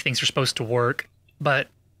the way things are supposed to work. But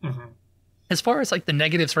as far as like the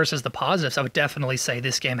negatives versus the positives, I would definitely say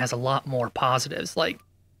this game has a lot more positives. Like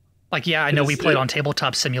yeah, I know we played on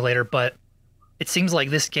Tabletop Simulator, but it seems like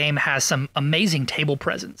this game has some amazing table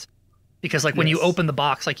presence. Because like when you open the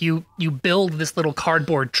box, like you build this little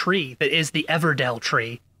cardboard tree that is the Everdell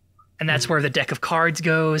tree, and that's where the deck of cards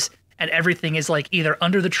goes, and everything is like either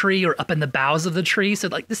under the tree or up in the boughs of the tree. So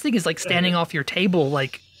like this thing is like standing off your table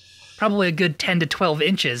like probably a good 10 to 12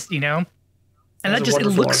 inches, you know? And it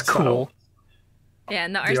looks cool. Yeah,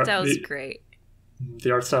 and the art style is great.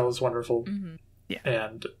 The art style is wonderful. Yeah,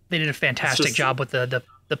 and they did a fantastic job with the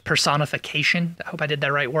personification. I hope I did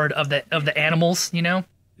that right word of the animals, you know?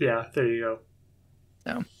 Yeah, there you go.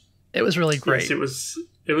 So it was really great. Yes,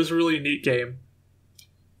 it was a really neat game.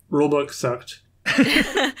 Rulebook sucked.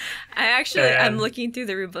 I'm looking through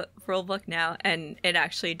the rulebook now, and it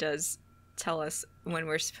actually does tell us when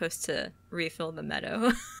we're supposed to refill the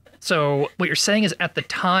meadow. So what you're saying is at the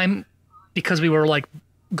time, because we were like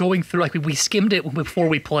going through, like we skimmed it before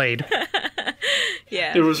we played.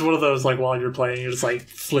 Yeah. It was one of those, like, while you're playing, you're just like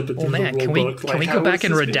flipping through the rulebook. Can we go back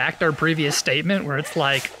and redact our previous statement where it's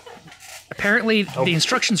like, apparently the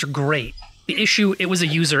instructions are great. The issue, it was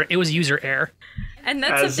user error. And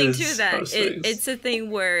that's something too, that it's a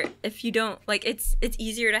thing where if you don't, like, it's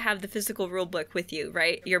easier to have the physical rulebook with you,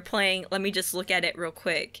 right? You're playing, let me just look at it real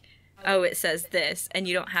quick. oh, it says this, and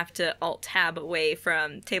you don't have to alt-tab away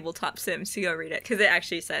from Tabletop Sims to go read it, because it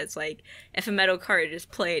actually says, like, if a metal card is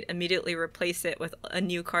played, immediately replace it with a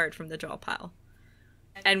new card from the draw pile.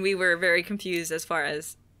 And we were very confused as far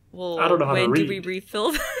as, well, I don't know how when to do read. we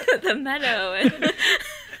refill the meadow?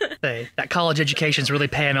 Hey, that college education's really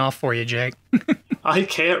paying off for you, Jake. I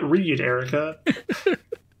can't read, Erica.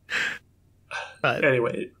 But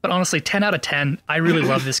Anyway, honestly, 10 out of 10. I really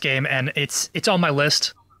love this game, and it's on my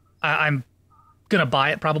list. I'm gonna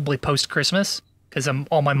buy it probably post-Christmas, because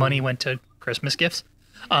all my money went to Christmas gifts.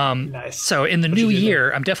 nice. So in the What'd new you do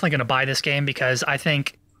year, I'm definitely gonna buy this game, because I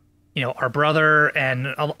think, you know, our brother and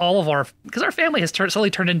all of our, because our family has slowly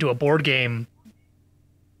turned into a board game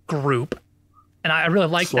group, and I really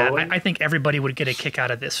like Slowly? that. I think everybody would get a kick out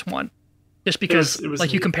of this one, just because it was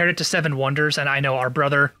like you neat. compared it to Seven Wonders, and I know our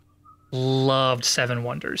brother loved Seven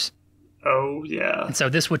Wonders, Oh, yeah. and so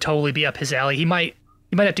this would totally be up his alley. He might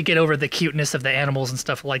have to get over the cuteness of the animals and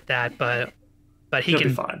stuff like that, but he He'll be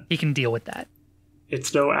can fine. he can deal with that.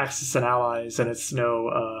 It's no Axis and Allies, and it's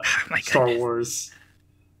no My Star goodness. Wars.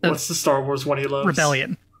 What's the Star Wars one he loves?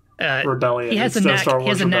 Rebellion. Rebellion. He has a It's no knack. Star He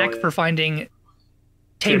has Wars a knack Rebellion. for finding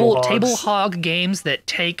Table table hogs. hog games that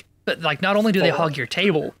take, but like not only do they Oh. hog your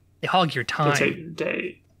table, they hog your They time. take your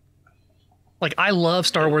day. Like I love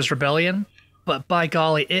Star Wars Rebellion, but by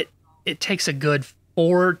golly, it takes a good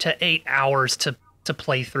 4 to 8 hours to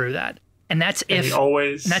play through that, and that's And he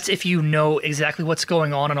always. that's if you know exactly what's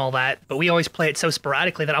going on and all that. But we always play it so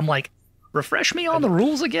sporadically that I'm like, refresh me on the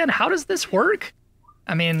rules again. How does this work?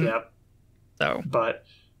 I mean, Yeah, so but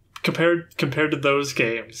compared to those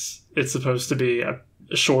games, it's supposed to be a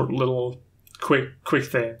short little quick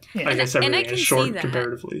thing. Yeah. I guess And I everything can is see short that.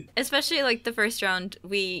 comparatively. Especially like the first round,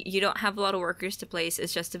 you don't have a lot of workers to place.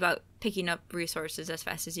 It's just about picking up resources as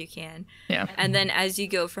fast as you can. yeah. And then as you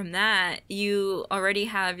go from that, you already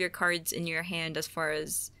have your cards in your hand as far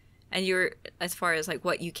as like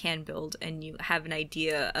what you can build, and you have an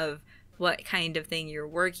idea of what kind of thing you're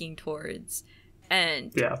working towards.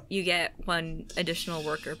 And Yeah. you get one additional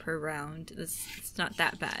worker per round. It's not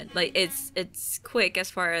that bad. Like it's quick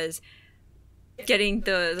as far as getting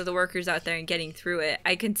the workers out there and getting through it.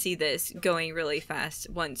 I can see this going really fast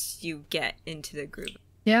once you get into the groove.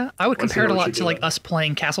 Yeah, I would Once you compare it know a what lot you're to like doing. us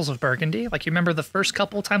playing Castles of Burgundy. Like you remember the first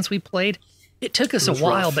couple times we played, it took us It a was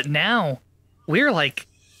while, rough. but now we're like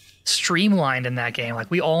streamlined in that game.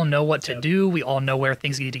 Like we all know what to do, we all know where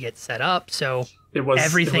things need to get set up, so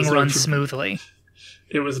everything runs smoothly.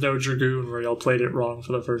 It was no Dragoon where y'all played it wrong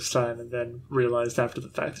for the first time and then realized after the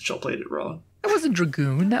fact that y'all played it wrong. That wasn't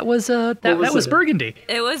Dragoon. That was that was was it? Burgundy.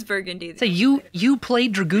 It was Burgundy. So you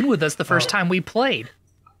played Dragoon with us the first Oh. time we played.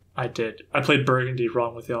 I did. I played Burgundy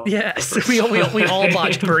wrong with y'all. Yes, the first we time. all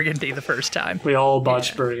botched Burgundy the first time. We all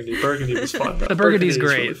botched Burgundy. Burgundy was fun though. But Burgundy's Burgundy is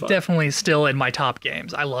great. really fun. Definitely still in my top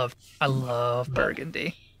games. I love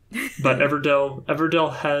Burgundy. But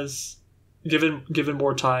Everdell has given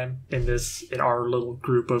more time in our little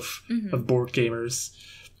group of board gamers.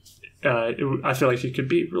 I feel like it could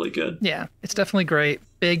be really good. Yeah, it's definitely great.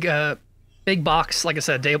 Big box, like I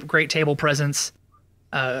said, great table presence.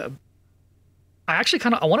 I actually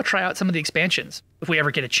I want to try out some of the expansions if we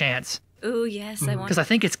ever get a chance, Ooh, yes, I want. because I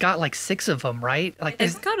think it's got like 6 of them, right? Like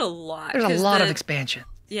It's got a lot. there's a 'cause lot of expansion.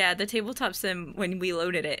 Yeah, the tabletop sim, when we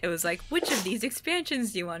loaded it, it was like, which of these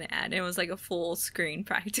expansions do you want to add? And it was like a full screen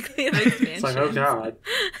practically of expansions. It's like, oh god,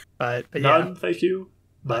 But yeah, none, thank you.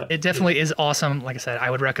 But it definitely is awesome. Like I said, I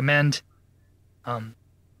would recommend.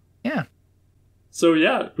 Yeah, So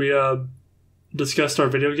yeah, we discussed our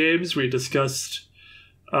video games. We discussed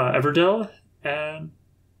Everdell, and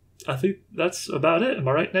I think that's about it. Am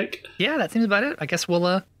I right, Nick? yeah, that seems about it. I guess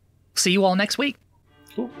we'll see you all next week.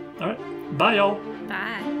 Cool. All right. Bye, y'all.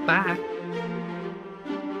 Bye. Bye.